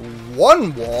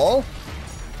one wall.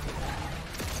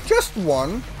 Just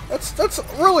one. That's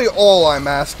really all I'm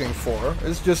asking for,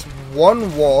 is just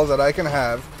one wall that I can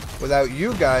have without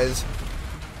you guys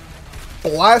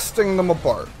blasting them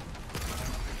apart.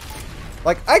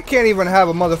 Like, I can't even have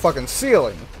a motherfucking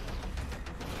ceiling.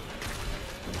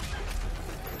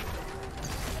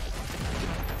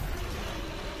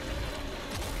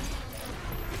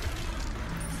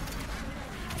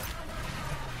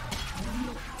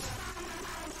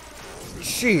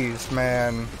 Jeez,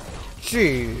 man.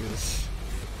 Jeez.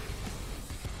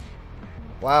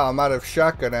 Wow, I'm out of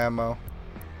shotgun ammo.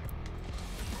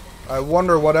 I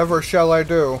wonder whatever shall I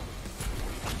do.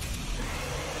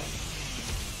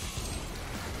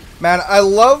 Man, I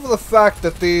love the fact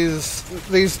that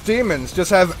these demons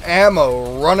just have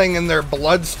ammo running in their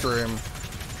bloodstream.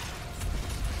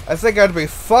 I think I'd be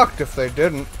fucked if they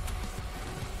didn't.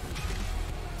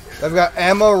 They've got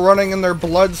ammo running in their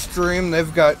bloodstream.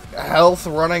 They've got health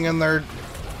running in their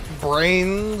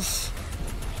brains.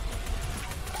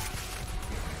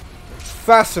 It's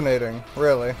fascinating,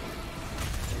 really.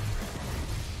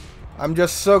 I'm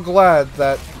just so glad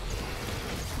that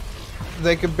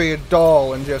they could be a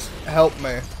doll and just help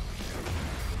me.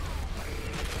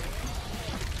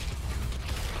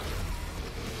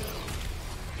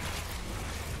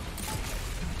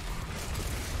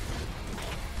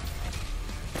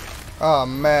 Oh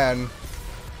man,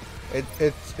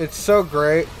 it's so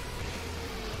great.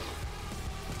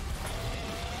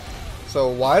 So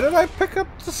why did I pick up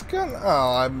this gun?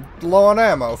 Oh, I'm low on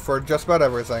ammo for just about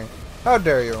everything. How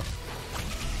dare you?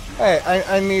 Hey,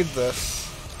 I need this.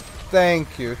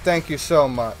 Thank you so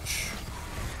much.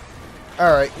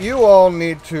 Alright, you all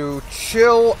need to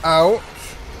chill out.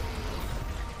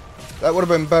 That would have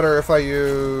been better if I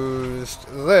used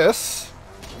this.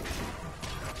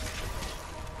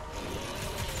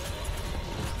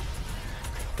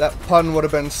 That pun would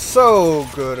have been so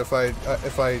good if I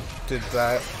did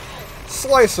that.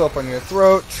 Slice open your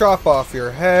throat, chop off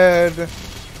your head,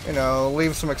 you know,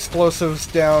 leave some explosives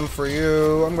down for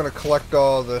you. I'm gonna collect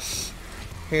all this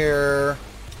here.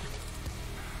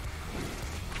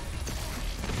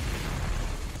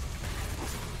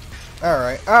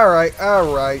 Alright.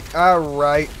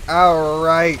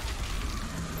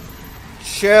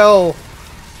 Chill.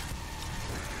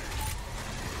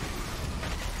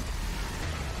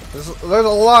 There's a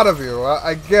lot of you.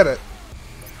 I get it.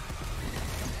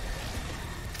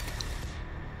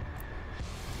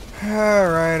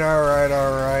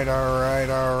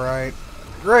 Alright.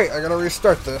 Great, I gotta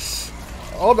restart this.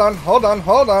 Hold on.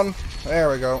 There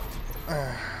we go.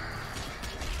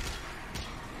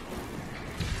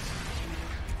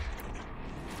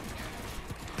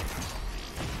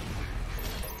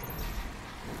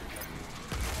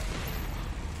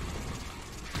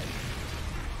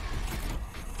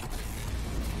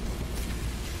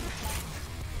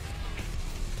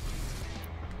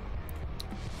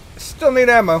 Still need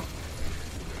ammo.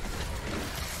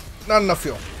 Not enough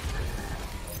fuel.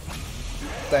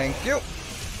 Thank you.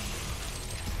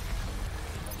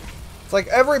 It's like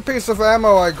every piece of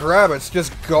ammo I grab, it's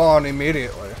just gone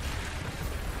immediately.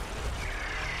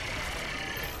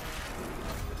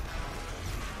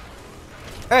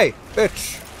 Hey,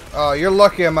 bitch. Oh, you're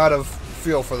lucky I'm out of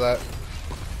fuel for that.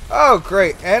 Oh,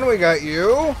 great. And we got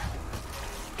you.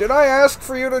 Did I ask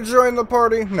for you to join the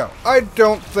party? No, I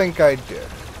don't think I did.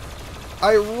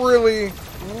 I really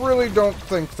don't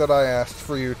think that I asked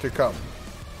for you to come.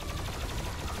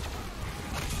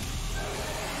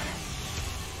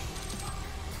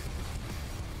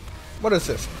 What is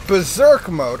this? Berserk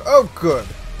mode. Oh, good.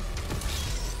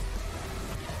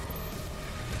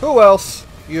 Who else?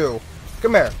 You.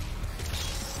 Come here.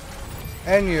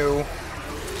 And you.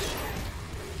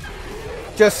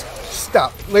 Just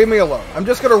stop. Leave me alone. I'm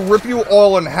just gonna rip you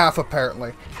all in half,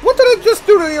 apparently. What did I just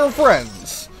do to your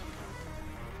friends?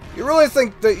 You really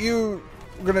think that you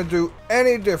are gonna do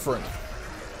any different?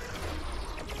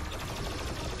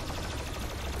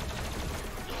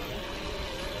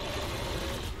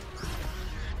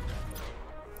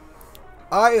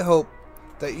 I hope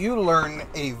that you learn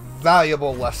a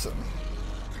valuable lesson.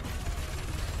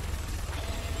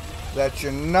 That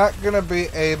you're not gonna be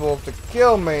able to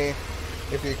kill me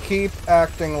if you keep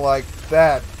acting like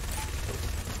that.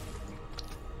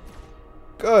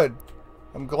 Good.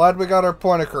 I'm glad we got our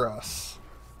point across.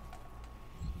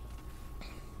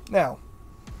 Now,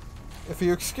 if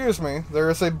you excuse me, there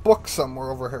is a book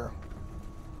somewhere over here.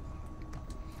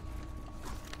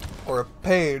 Or a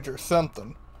page or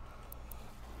something.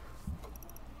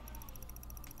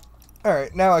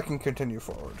 Alright, now I can continue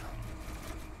forward.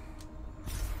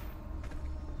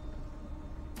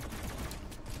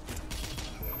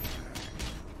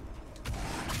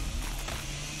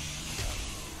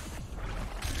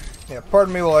 Yeah,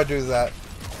 pardon me while I do that.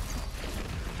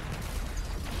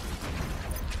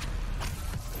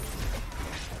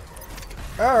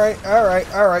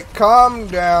 Alright. Calm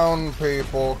down,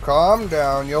 people. Calm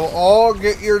down. You'll all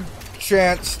get your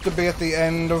chance to be at the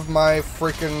end of my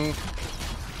freaking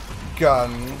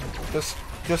gun.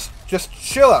 Just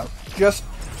chill out. Just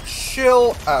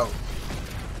chill out.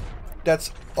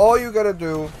 That's all you gotta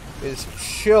do is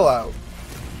chill out.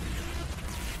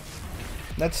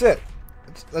 That's it.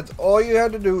 That's all you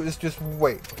had to do is just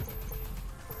wait.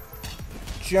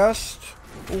 Just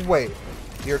wait.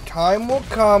 Your time will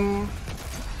come.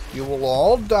 You will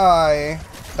all die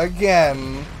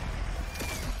again.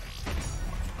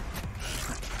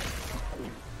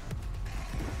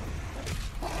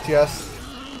 Just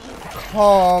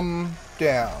calm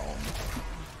down.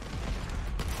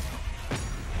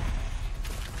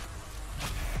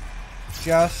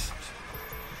 Just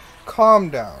calm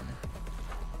down.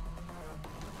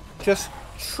 Just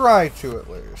try to, at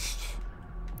least.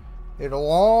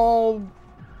 It'll all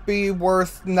be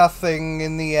worth nothing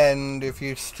in the end if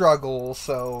you struggle,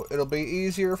 so it'll be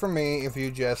easier for me if you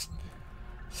just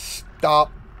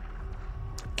stop,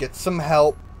 get some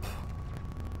help,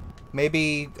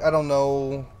 maybe, I don't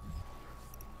know,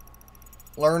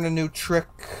 learn a new trick.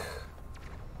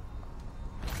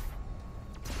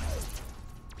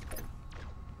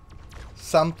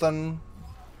 Something.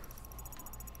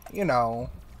 You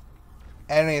know.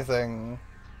 Anything.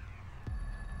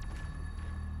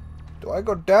 Do I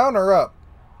go down or up?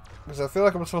 Because I feel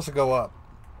like I'm supposed to go up.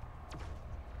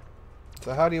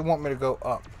 So how do you want me to go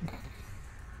up?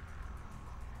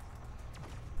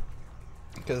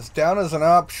 Because down is an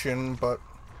option, but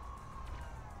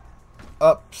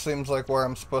up seems like where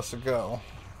I'm supposed to go.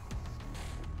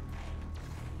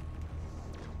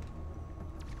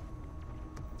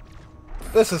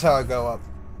 This is how I go up.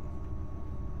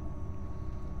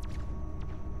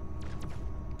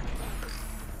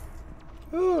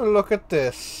 Ooh, look at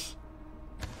this.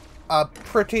 A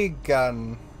pretty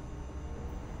gun.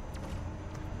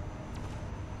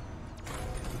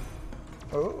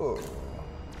 Ooh.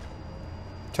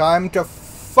 Time to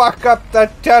fuck up the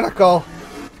tentacle.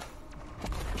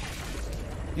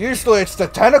 Usually it's the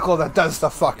tentacle that does the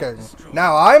fucking.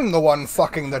 Now I'm the one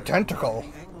fucking the tentacle.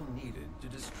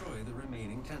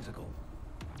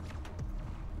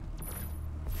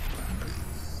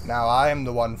 Now I'm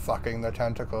the one fucking the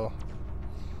tentacle.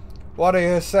 What do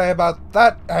you say about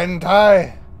that,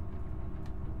 Hentai?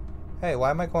 Hey,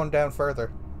 why am I going down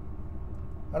further?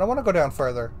 I don't want to go down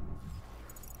further.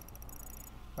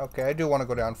 Okay, I do want to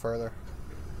go down further.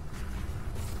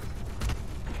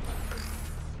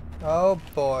 Oh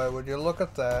boy, would you look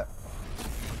at that.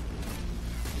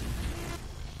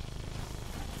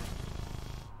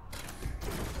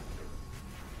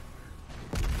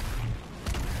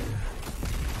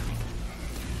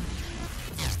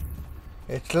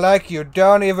 It's like you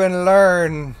don't even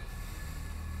learn.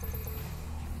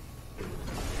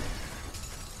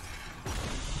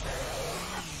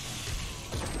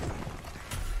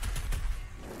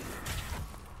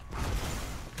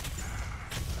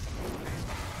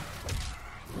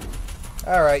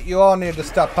 Alright, you all need to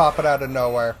stop popping out of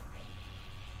nowhere.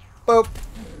 Boop.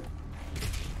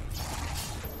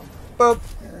 Boop.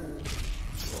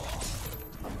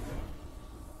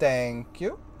 Thank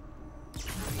you.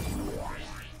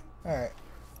 Alright.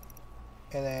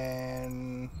 And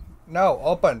then... No,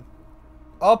 open.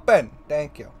 Open!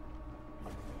 Thank you.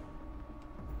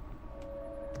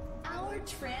 Our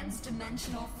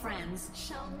trans-dimensional friends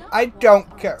shall not I don't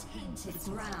walk on care. tainted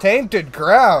ground. Tainted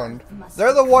ground?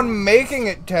 They're the one making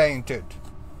it tainted.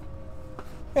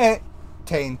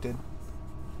 Tainted.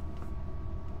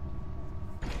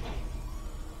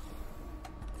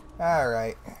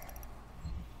 Alright.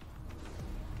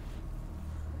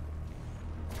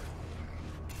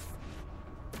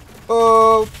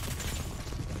 Oh!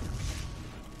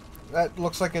 That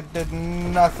looks like it did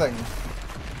nothing.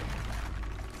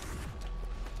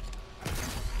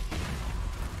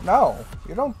 No,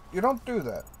 you don't do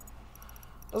that.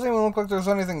 Doesn't even look like there's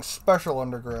anything special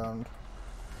underground.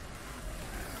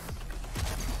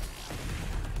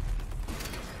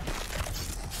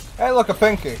 Hey, look, a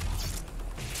pinky.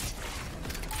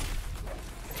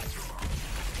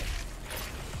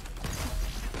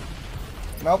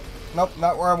 Nope, nope,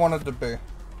 not where I wanted to be.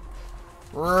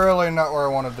 Really not where I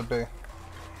wanted to be.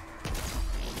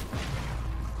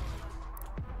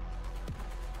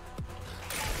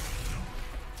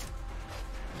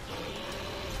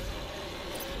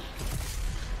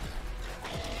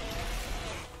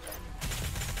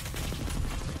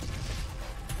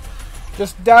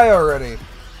 Just die already.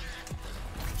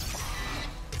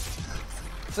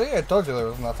 See, I told you there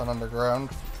was nothing underground.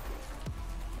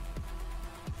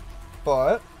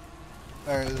 But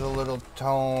there's a little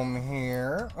tome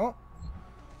here. Oh.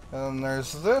 And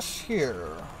there's this here.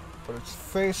 But it's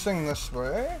facing this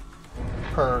way.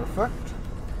 Perfect.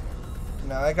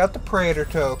 Now I got the Praetor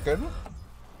token.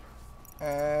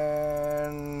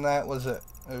 And that was it.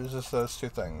 It was just those two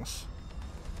things.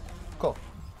 Cool.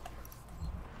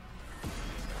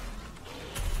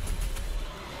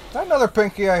 Is that another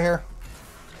pinky I hear?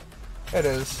 It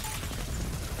is.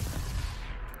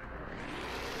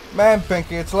 Man,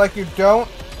 Pinky, it's like you don't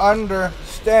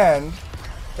understand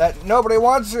that nobody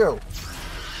wants you.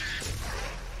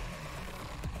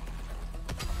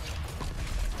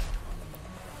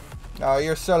 Oh,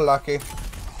 you're so lucky.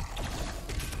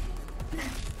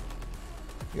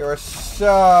 You're so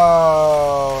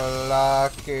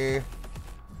lucky.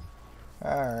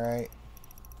 Alright.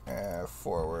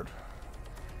 Forward.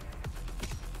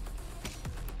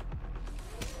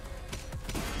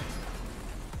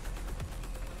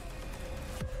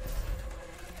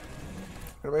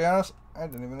 To be honest, I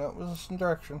didn't even know it was this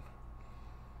direction.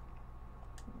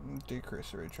 Decrease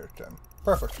the recharge time.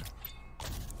 Perfect.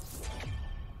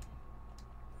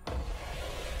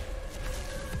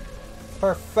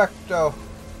 Perfecto.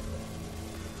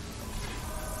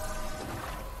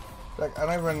 Like, I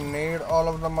don't even need all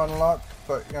of them unlocked,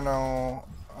 but you know,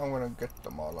 I'm gonna get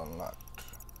them all unlocked.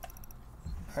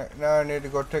 Alright, now I need to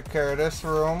go take care of this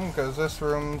room, because this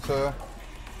room's a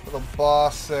little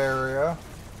boss area.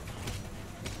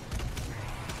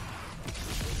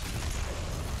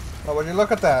 Oh, would you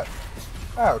look at that?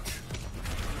 Ouch.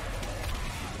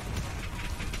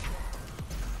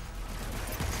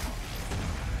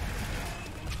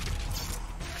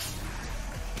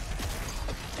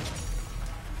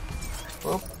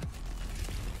 Boop.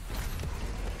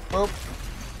 Boop.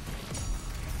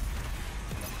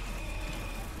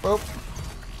 Boop.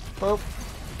 Boop.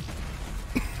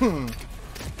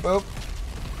 Boop.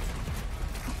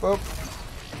 Boop.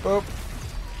 Boop.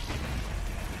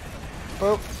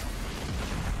 Boop.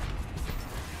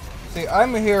 See,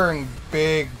 I'm hearing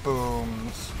big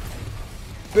booms.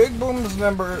 Big booms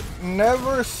never,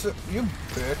 you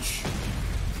bitch.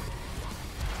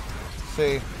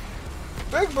 See,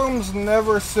 big booms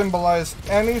never symbolize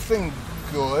anything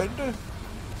good.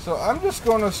 So I'm just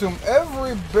going to assume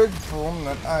every big boom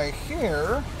that I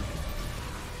hear,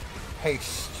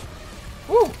 haste.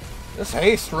 Woo! This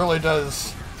haste really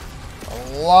does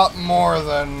a lot more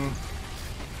than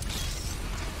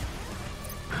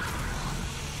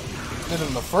did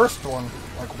in the first one.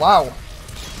 Like, wow.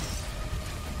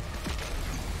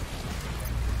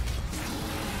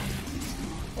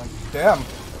 Damn.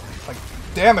 Like,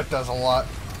 damn, it does a lot.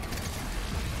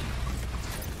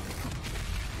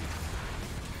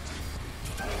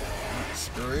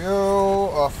 Screw you.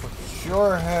 Off with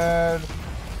your head.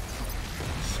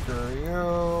 Screw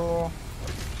you.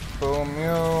 Boom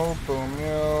you. Boom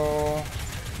you.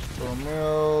 Boom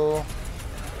you.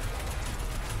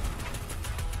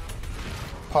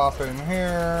 Pop in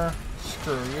here.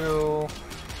 Screw you.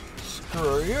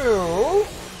 Screw you.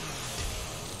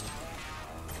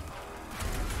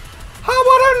 How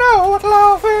would I know what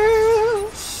love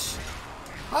is?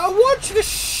 I want you to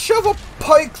shove a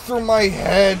pike through my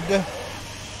head.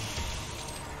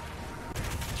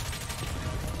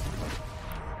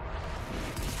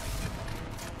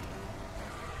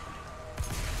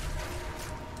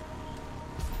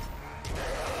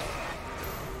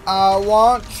 I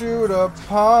want you to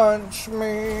punch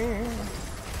me.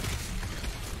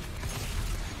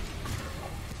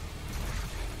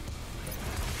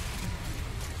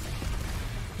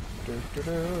 Do, do,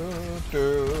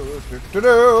 do, do, do.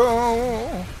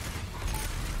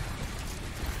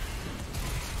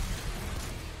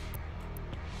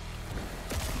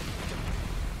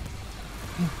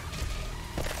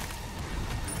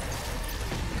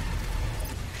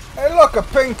 Hey, look, a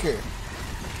pinky.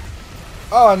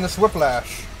 Oh, and this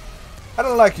Whiplash. I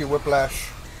don't like you, Whiplash.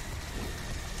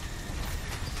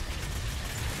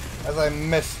 As I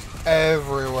missed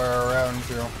everywhere around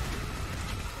you.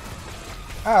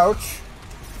 Ouch.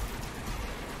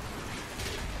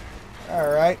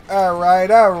 Alright,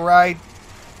 alright, alright.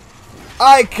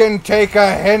 I can take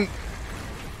a hint.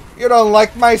 You don't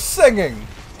like my singing.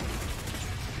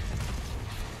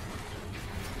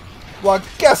 Well,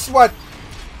 guess what?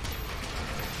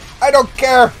 I don't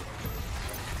care.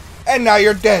 And now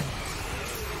you're dead.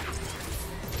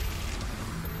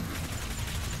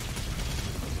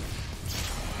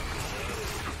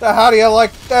 So how do you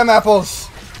like them apples?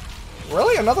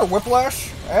 Really? Another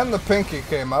Whiplash? And the pinky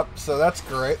came up, so that's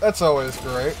great. That's always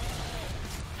great.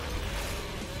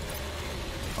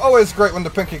 Always great when the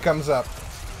pinky comes up.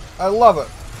 I love it.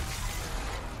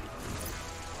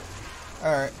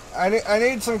 Alright. I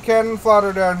need some cannon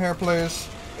fodder down here, please.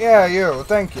 Yeah, you.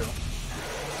 Thank you.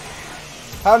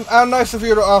 How nice of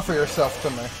you to offer yourself to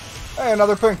me. Hey,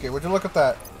 another pinky. Would you look at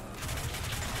that?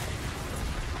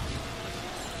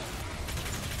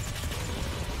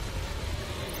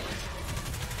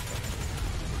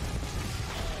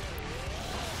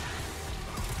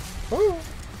 Woo.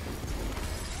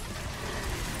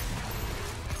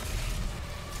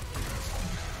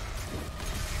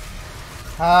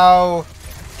 How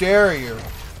dare you?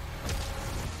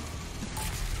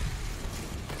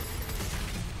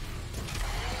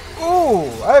 Ooh,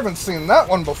 I haven't seen that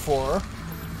one before.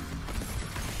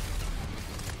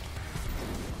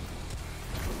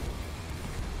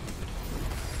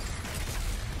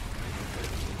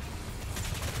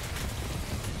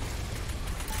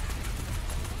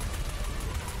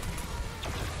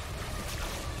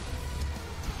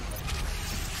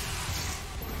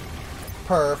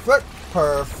 Perfect,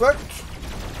 perfect.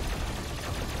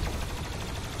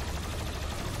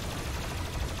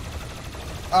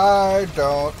 I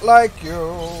don't like you.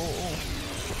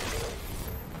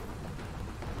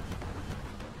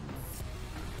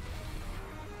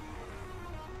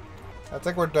 I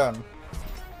think we're done.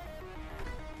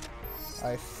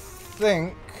 I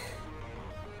think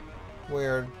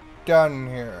we're done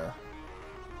here.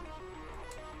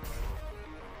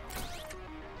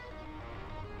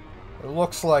 It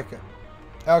looks like it.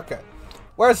 Okay.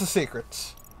 Where's the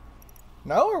secrets?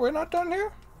 No? Are we not done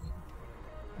here?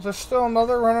 Is there still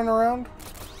another running around?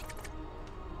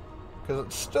 Because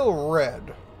it's still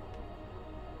red.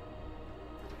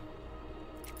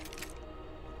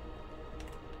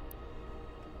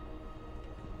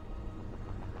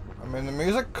 I mean, the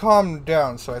music calmed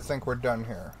down, so I think we're done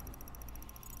here.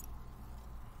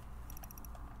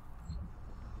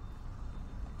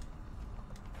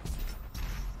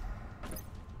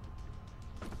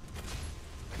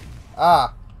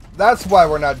 Ah, that's why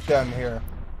we're not done here.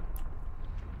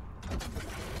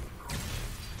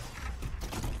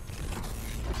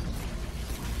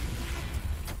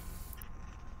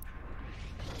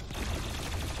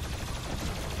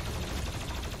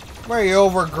 Where you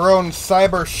overgrown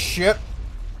cyber shit?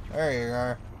 There you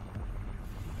are.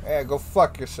 Yeah, go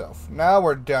fuck yourself. Now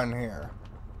we're done here.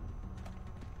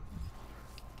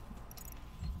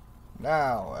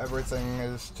 Now everything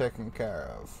is taken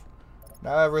care of.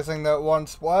 Now everything that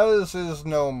once was is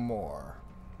no more.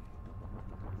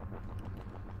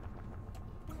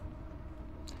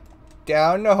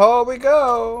 Down the hole we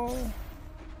go.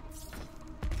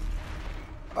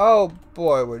 Oh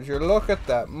boy, would you look at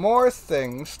that. More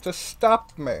things to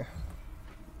stop me.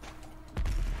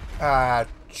 Ah,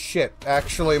 shit.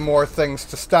 Actually, more things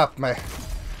to stop me.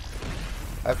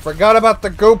 I forgot about the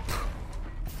goop.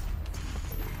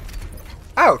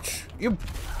 Ouch, you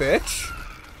bitch.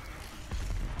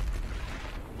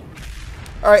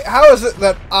 Alright, how is it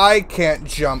that I can't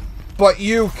jump, but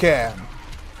you can?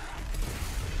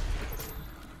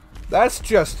 That's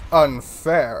just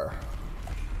unfair.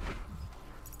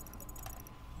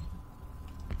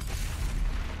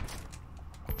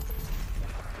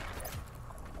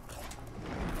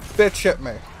 Bitch hit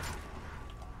me.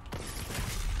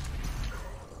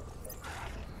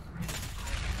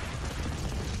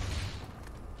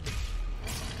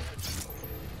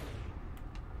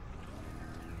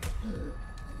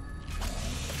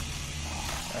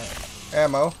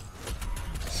 Ammo.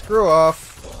 Screw off.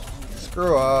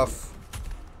 Screw off.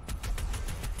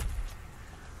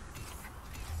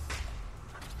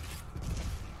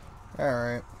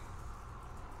 Alright.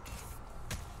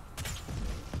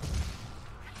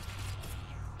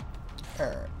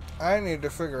 Alright. I need to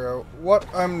figure out what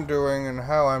I'm doing and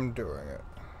how I'm doing it.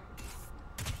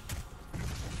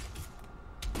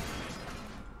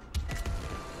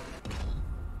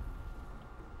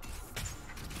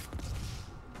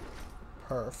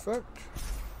 Perfect.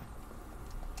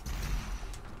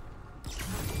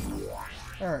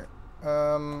 Alright.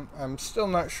 I'm still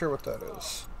not sure what that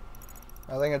is.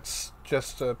 I think it's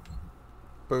just a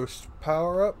boost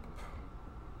power up.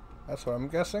 That's what I'm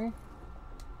guessing.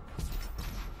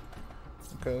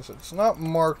 Because it's not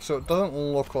marked, so it doesn't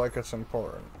look like it's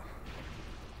important.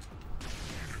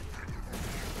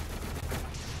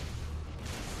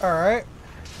 Alright.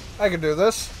 I can do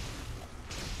this.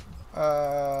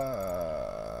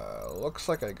 Looks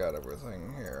like I got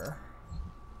everything here.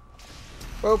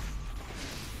 Boop.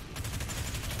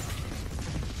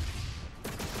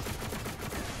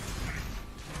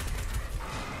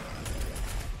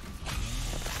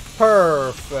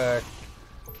 Perfect.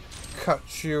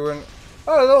 Cut you in.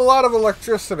 Oh, there's a lot of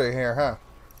electricity here, huh?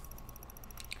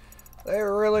 They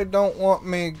really don't want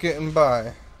me getting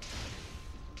by.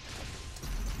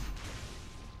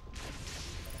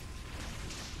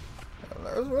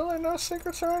 There's really no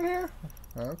secrets around here?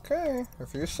 Okay,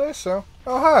 if you say so.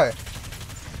 Oh, hi.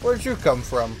 Where'd you come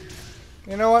from?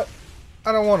 You know what?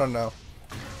 I don't want to know.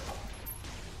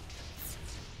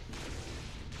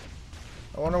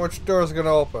 I wonder which door is going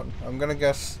to open. I'm going to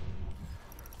guess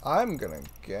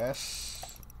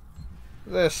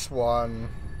this one.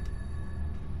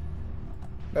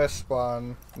 This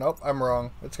one. Nope, I'm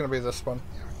wrong. It's going to be this one.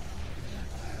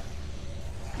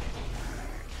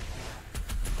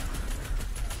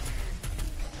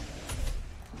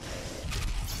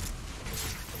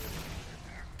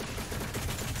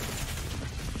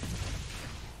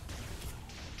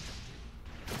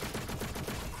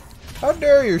 How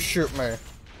dare you shoot me?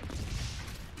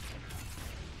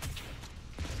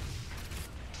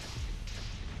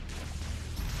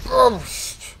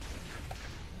 Boost!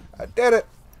 I did it!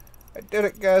 I did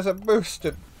it, guys! I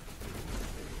boosted!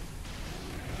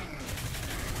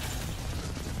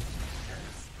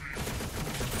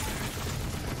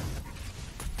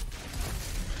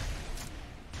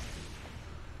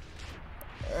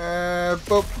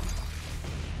 Boop!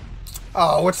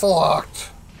 Oh, it's locked!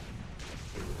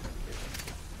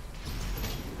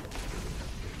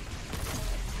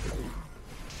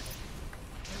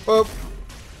 Boop.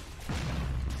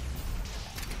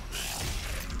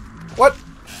 What?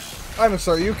 I'm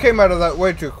sorry, you came out of that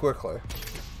way too quickly.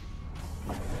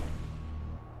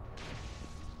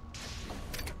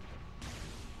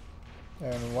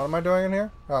 And what am I doing in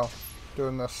here? Oh,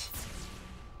 doing this.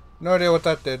 No idea what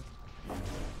that did.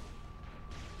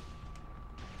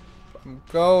 I'm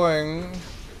going...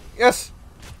 Yes!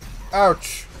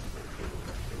 Ouch!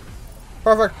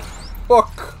 Perfect!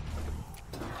 Book!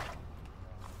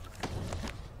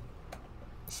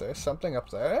 Is there something up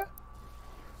there?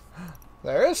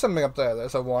 There is something up there.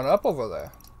 There's a 1-up over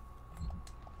there.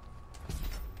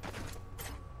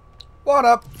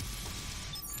 1-up!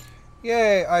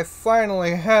 Yay, I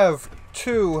finally have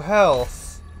 2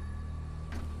 health.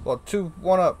 Well, 2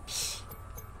 1-ups.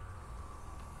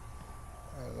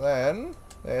 And then,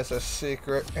 there's a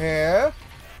secret here.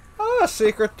 Ah,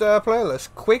 secret playlist.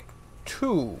 Quake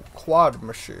 2 Quad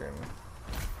Machine.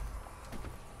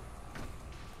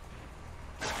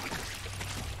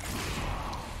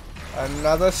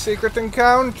 Another secret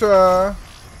encounter.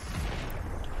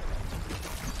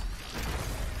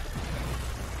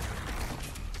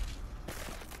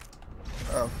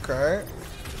 Okay.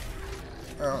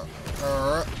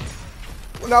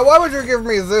 Now, why would you give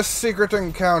me this secret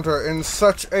encounter in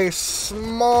such a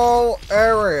small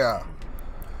area?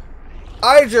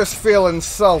 I just feel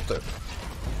insulted.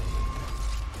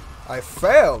 I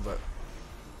failed it.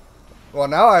 Well,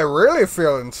 now I really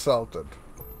feel insulted.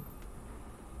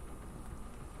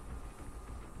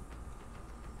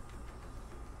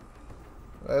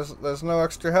 There's no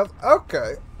extra health?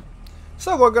 Okay.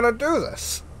 So we're gonna do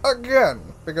this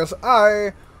again, because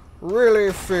I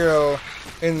really feel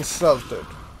insulted.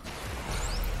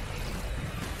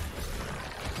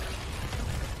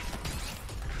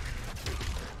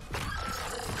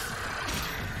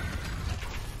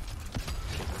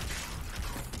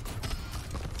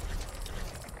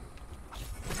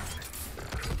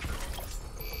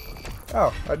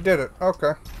 Oh, I did it.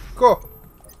 Okay. Cool.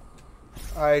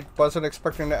 I wasn't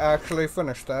expecting to actually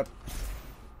finish that.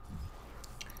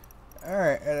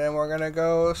 Alright, and then we're gonna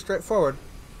go straight forward.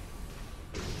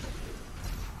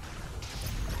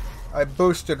 I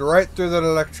boosted right through the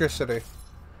electricity.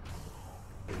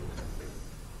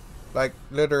 Like,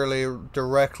 literally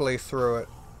directly through it.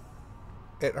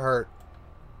 It hurt.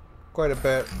 Quite a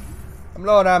bit. I'm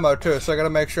low on ammo too, so I gotta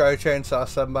make sure I chainsaw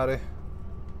somebody.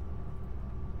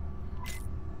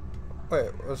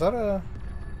 Wait, was that a...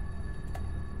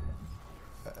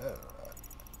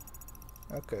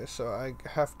 Okay, so I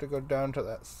have to go down to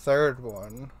that third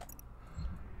one.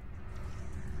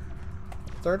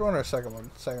 Third one or second one?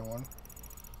 Second one.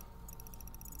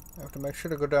 I have to make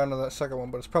sure to go down to that second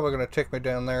one, but it's probably going to take me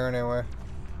down there anyway.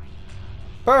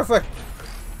 Perfect!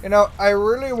 You know, I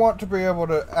really want to be able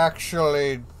to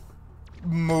actually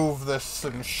move this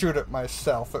and shoot it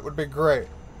myself. It would be great,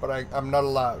 but I'm not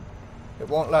allowed. It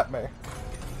won't let me.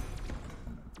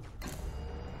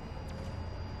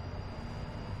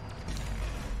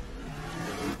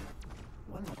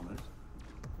 One moment.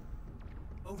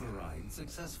 Override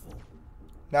successful.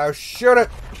 Now shoot it!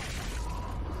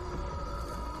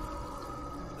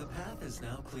 The path is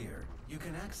now clear. You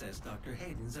can access Dr.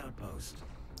 Hayden's outpost.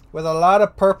 With a lot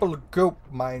of purple goop,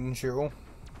 mind you.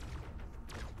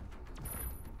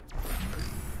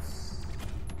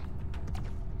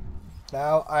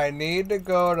 Now I need to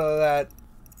go to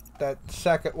that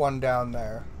second one down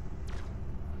there.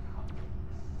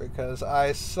 Because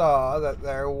I saw that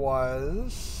there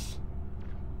was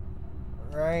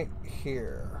right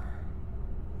here.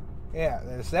 Yeah,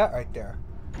 there's that right there.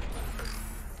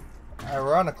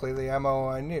 Ironically, the ammo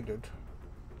I needed.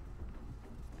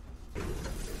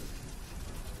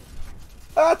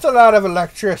 That's a lot of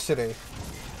electricity.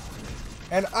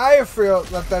 And I feel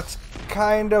that that's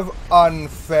kind of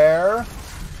unfair.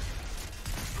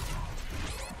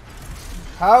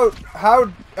 How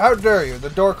dare you?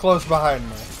 The door closed behind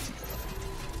me.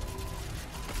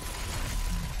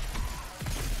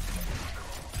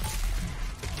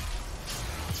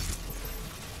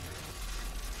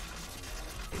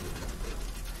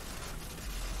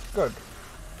 Good.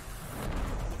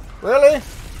 Really?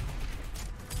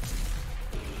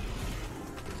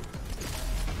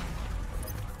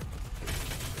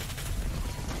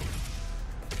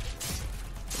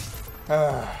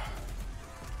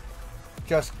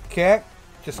 Just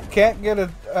can't get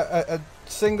a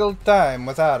single time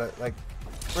without it. Like,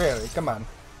 really, come on.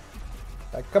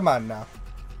 Like, come on now.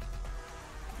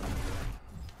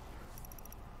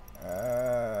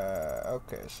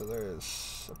 Okay, so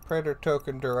there's a Praetor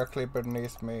token directly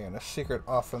beneath me and a secret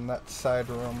off in that side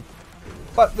room.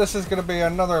 But this is going to be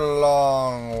another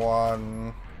long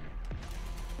one.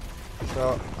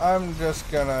 So I'm just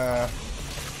going to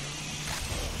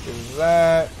do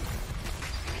that.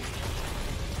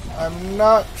 I'm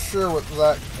not sure what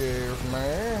that gave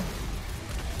me.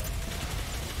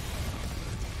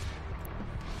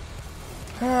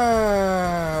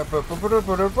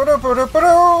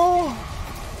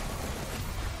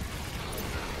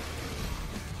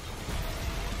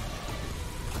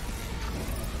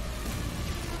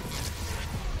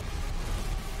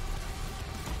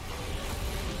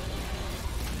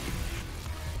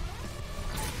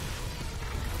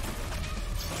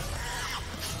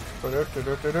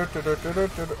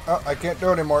 Oh, I can't do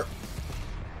it anymore.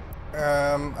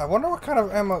 I wonder what kind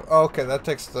of ammo... Oh, okay, that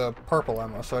takes the purple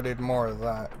ammo, so I need more of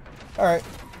that. Alright.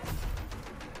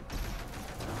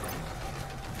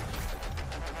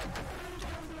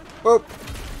 Boop.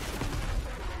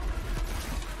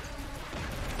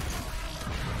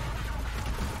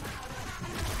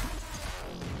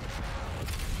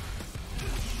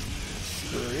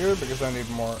 Screw you, because I need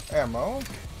more ammo.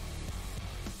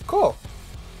 Cool.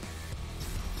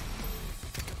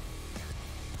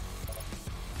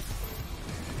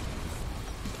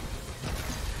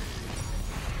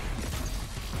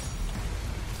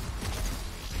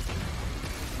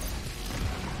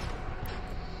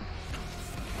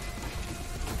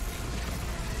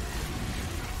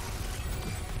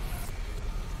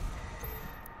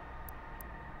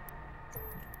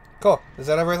 Cool. Is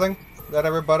that everything? Is that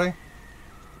everybody?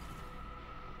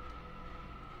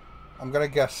 I'm gonna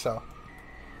guess so.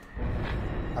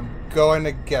 I'm going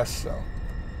to guess so.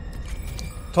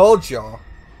 Told y'all.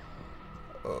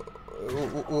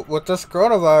 With this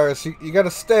coronavirus, you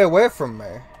gotta stay away from me.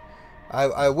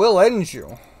 I will end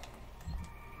you.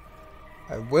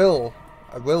 I will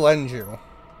end you.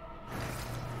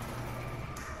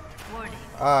 Warning.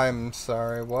 I'm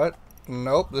sorry, what?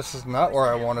 Nope, this is not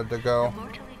where I wanted to go. The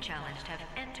mortally challenged have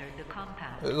entered the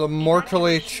compound. The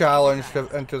mortally challenged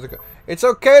have entered the... It's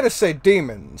okay to say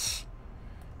demons.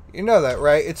 You know that,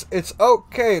 right? It's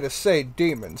okay to say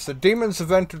demons. The demons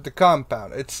have entered the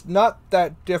compound. It's not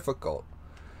that difficult.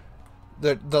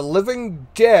 The living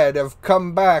dead have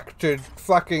come back to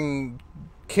fucking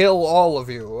kill all of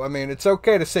you. I mean, it's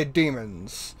okay to say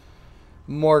demons.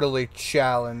 Mortally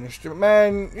challenged.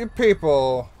 Man, you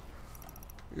people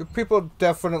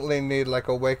definitely need like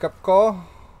a wake-up call.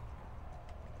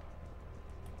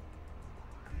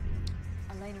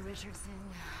 Elena Richardson,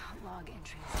 log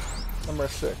entries. Number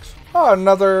 6. Oh,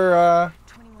 another,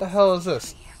 the hell is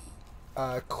this?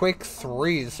 Quake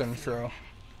 3's intro.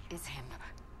 Is him.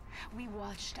 We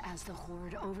watched as the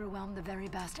Horde overwhelmed the very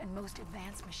best and most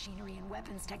advanced machinery and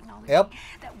weapons technology Yep.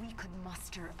 that we could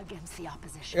muster against the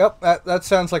opposition. Yep, that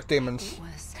sounds like demons. It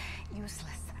was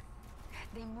useless.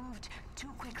 They moved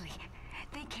too quickly.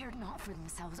 They cared not for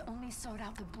themselves, only sought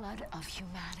out the blood of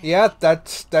humanity. Yeah,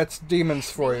 that's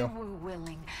demons for you. They were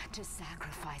willing to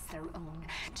sacrifice their own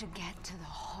to get to the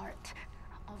heart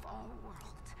of our world.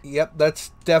 Yep,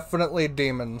 that's definitely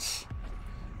demons.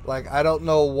 Like, I don't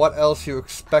know what else you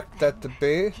expect that to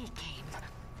be. He came.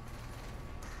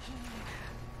 He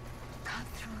cut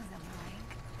through them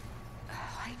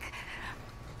like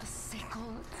a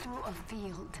sickle through a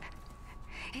field.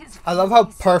 His I love how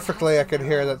furies perfectly I passed could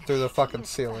hear that around. through the He fucking is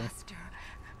ceiling. faster,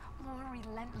 more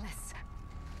relentless.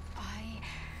 I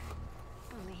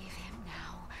believe him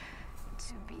now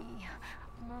to be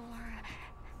more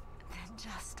than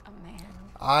just a man.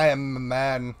 I am a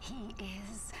man. He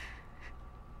is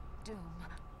Doom.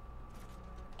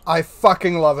 I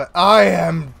fucking love it. I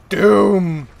am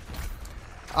Doom.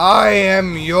 I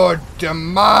am your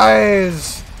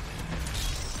demise.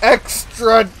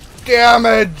 Extra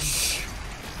damage.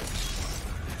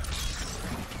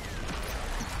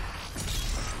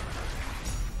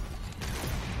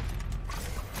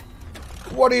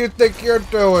 What do you think you're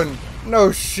doing?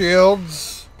 No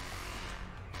shields.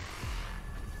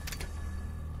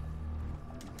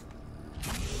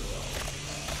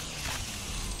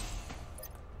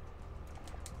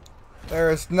 There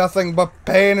is nothing but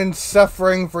pain and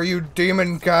suffering for you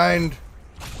demon kind.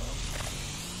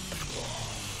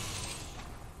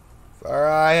 For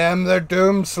I am the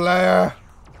Doomslayer.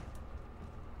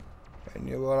 And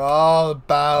you will all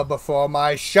bow before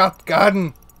my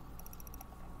shotgun.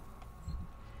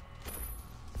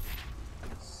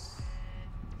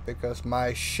 Because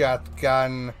my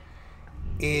shotgun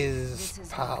is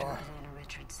power. Elena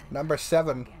Richardson. Number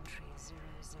 7. Entry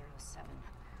 007.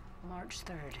 March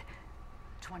 3rd,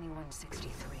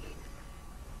 2163.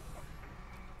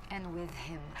 And with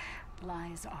him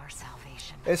lies our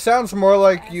salvation. It sounds more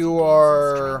like As you he gains in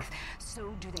are... strength,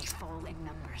 so do they fall in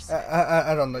numbers.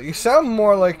 I don't know. You sound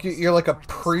more like you're like a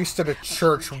priest at a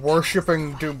church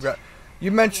worshipping Doom God.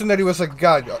 You mentioned that he was a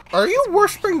god. Are you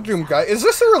worshipping Doom God? Is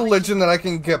this a religion that I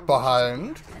can get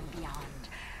behind? And beyond.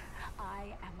 I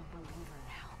am a believer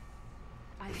now.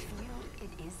 I feel it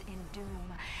is in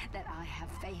Doom that I have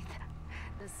faith.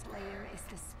 The Slayer is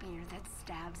the spear that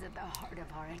stabs at the heart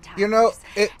of our attackers. You know,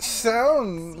 it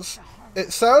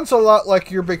sounds a lot like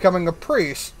you're becoming a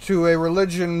priest to a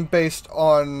religion based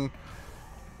on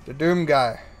the Doom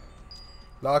guy.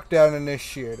 Lockdown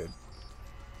initiated.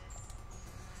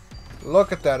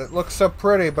 Look at that. It looks so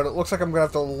pretty, but it looks like I'm going to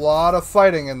have a lot of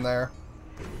fighting in there.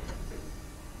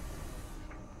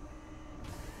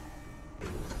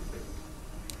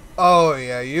 Oh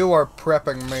yeah, you are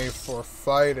prepping me for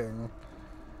fighting.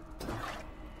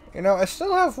 You know, I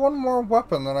still have one more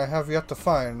weapon that I have yet to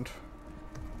find.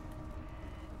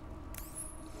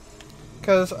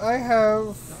 Because I have...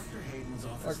 Dr. Hayden's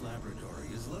office laboratory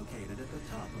is located at the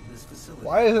top of this facility.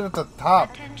 Why is it at the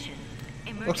top? Attention.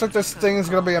 Looks like this thing is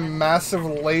going to be a massive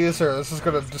laser. This is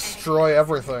going to destroy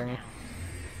everything.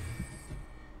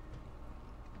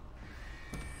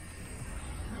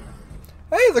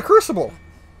 Hey, the Crucible!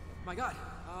 My God,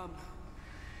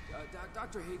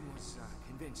 Dr. Hayden was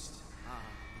convinced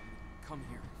come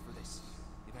here for this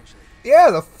eventually. Yeah,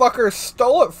 the fucker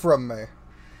stole it from me.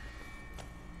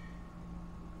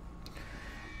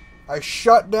 I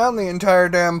shut down the entire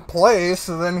damn place,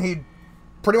 and then he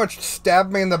pretty much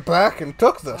stabbed me in the back and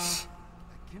took this.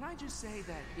 Can I just say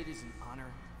that it is an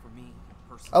honor for me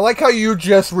personally? I like how you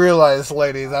just realized,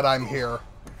 lady, that I'm here.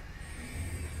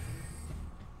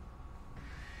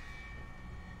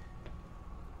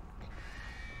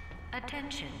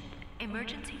 Attention.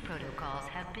 Emergency protocols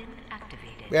have been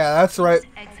activated. Yeah, that's right.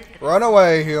 Exit the Run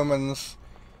away, humans.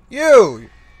 You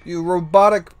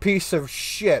robotic piece of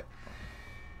shit.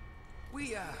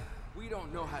 We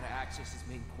don't know how to access his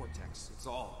main cortex. It's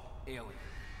all alien.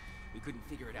 We couldn't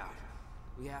figure it out.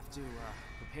 We have to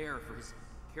prepare for his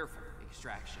careful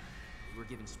extraction. We were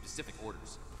given specific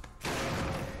orders.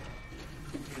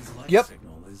 His life Yep.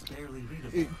 signal is barely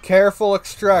readable. Careful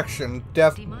extraction.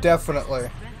 Definitely. breath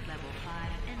level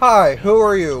 5 Hi, who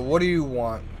are you? What do you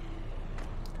want?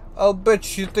 Oh,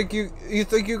 bitch, you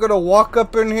think you're gonna walk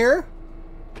up in here?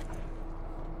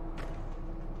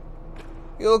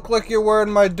 You look like you're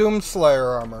wearing my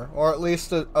Doomslayer armor, or at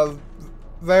least a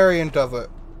variant of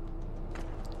it.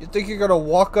 You think you're gonna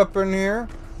walk up in here?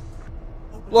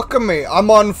 Look at me, I'm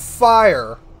on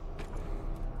fire.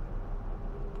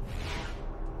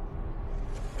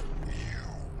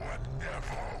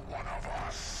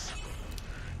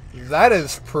 That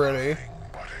is pretty.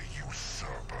 But a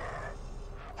usurper,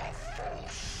 a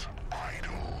false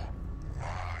idol. My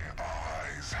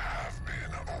eyes have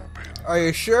been opened. Are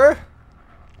you sure?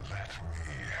 Let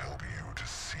me help you to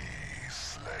see,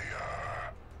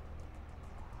 Slayer.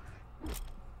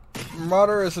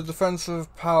 Marauder is a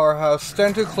defensive powerhouse.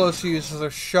 Stand too close, he uses a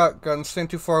shotgun.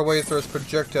 Stand too far away, he throws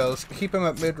projectiles. Keep him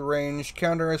at mid-range.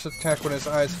 Counter his attack when his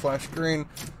eyes flash green.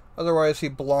 Otherwise, he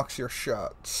blocks your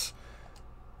shots.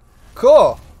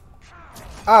 Cool.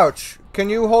 Ouch. Can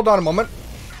you hold on a moment?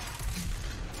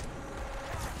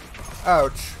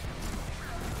 Ouch.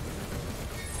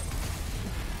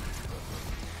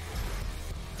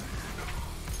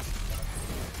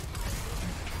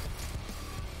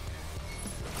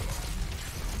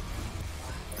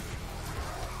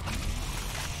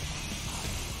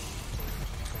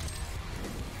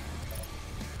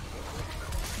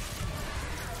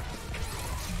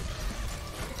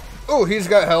 Oh, he's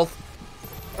got health.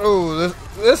 Oh,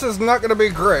 this is not gonna be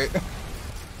great.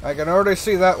 I can already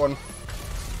see that one.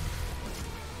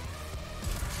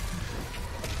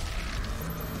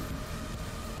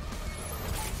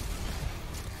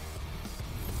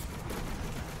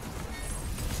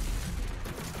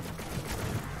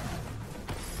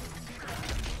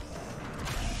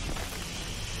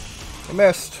 I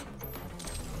missed.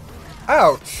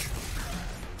 Ouch.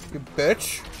 You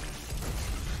bitch.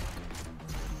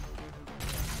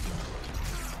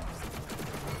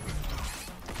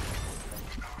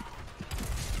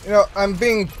 You know, I'm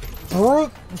being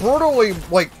brutally,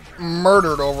 like,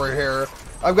 murdered over here.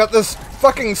 I've got this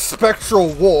fucking spectral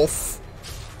wolf.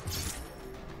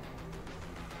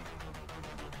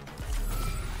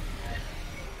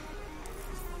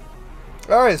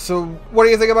 Alright, so what do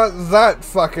you think about that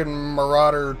fucking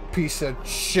marauder piece of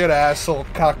shit asshole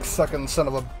cocksucking son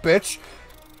of a bitch?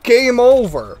 Game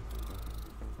over.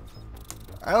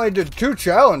 I only did 2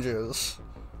 challenges.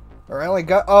 Or I only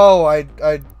got... Oh,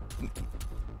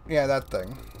 yeah, that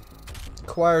thing.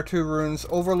 Acquire 2 runes.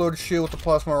 Overload shield with the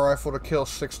plasma rifle to kill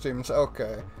 6 demons.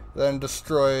 Okay. Then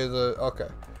destroy the... Okay.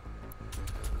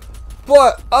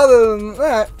 But, other than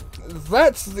that,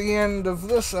 that's the end of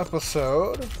this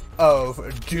episode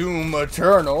of Doom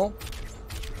Eternal.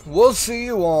 We'll see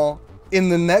you all in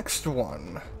the next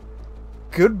one.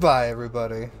 Goodbye,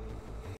 everybody.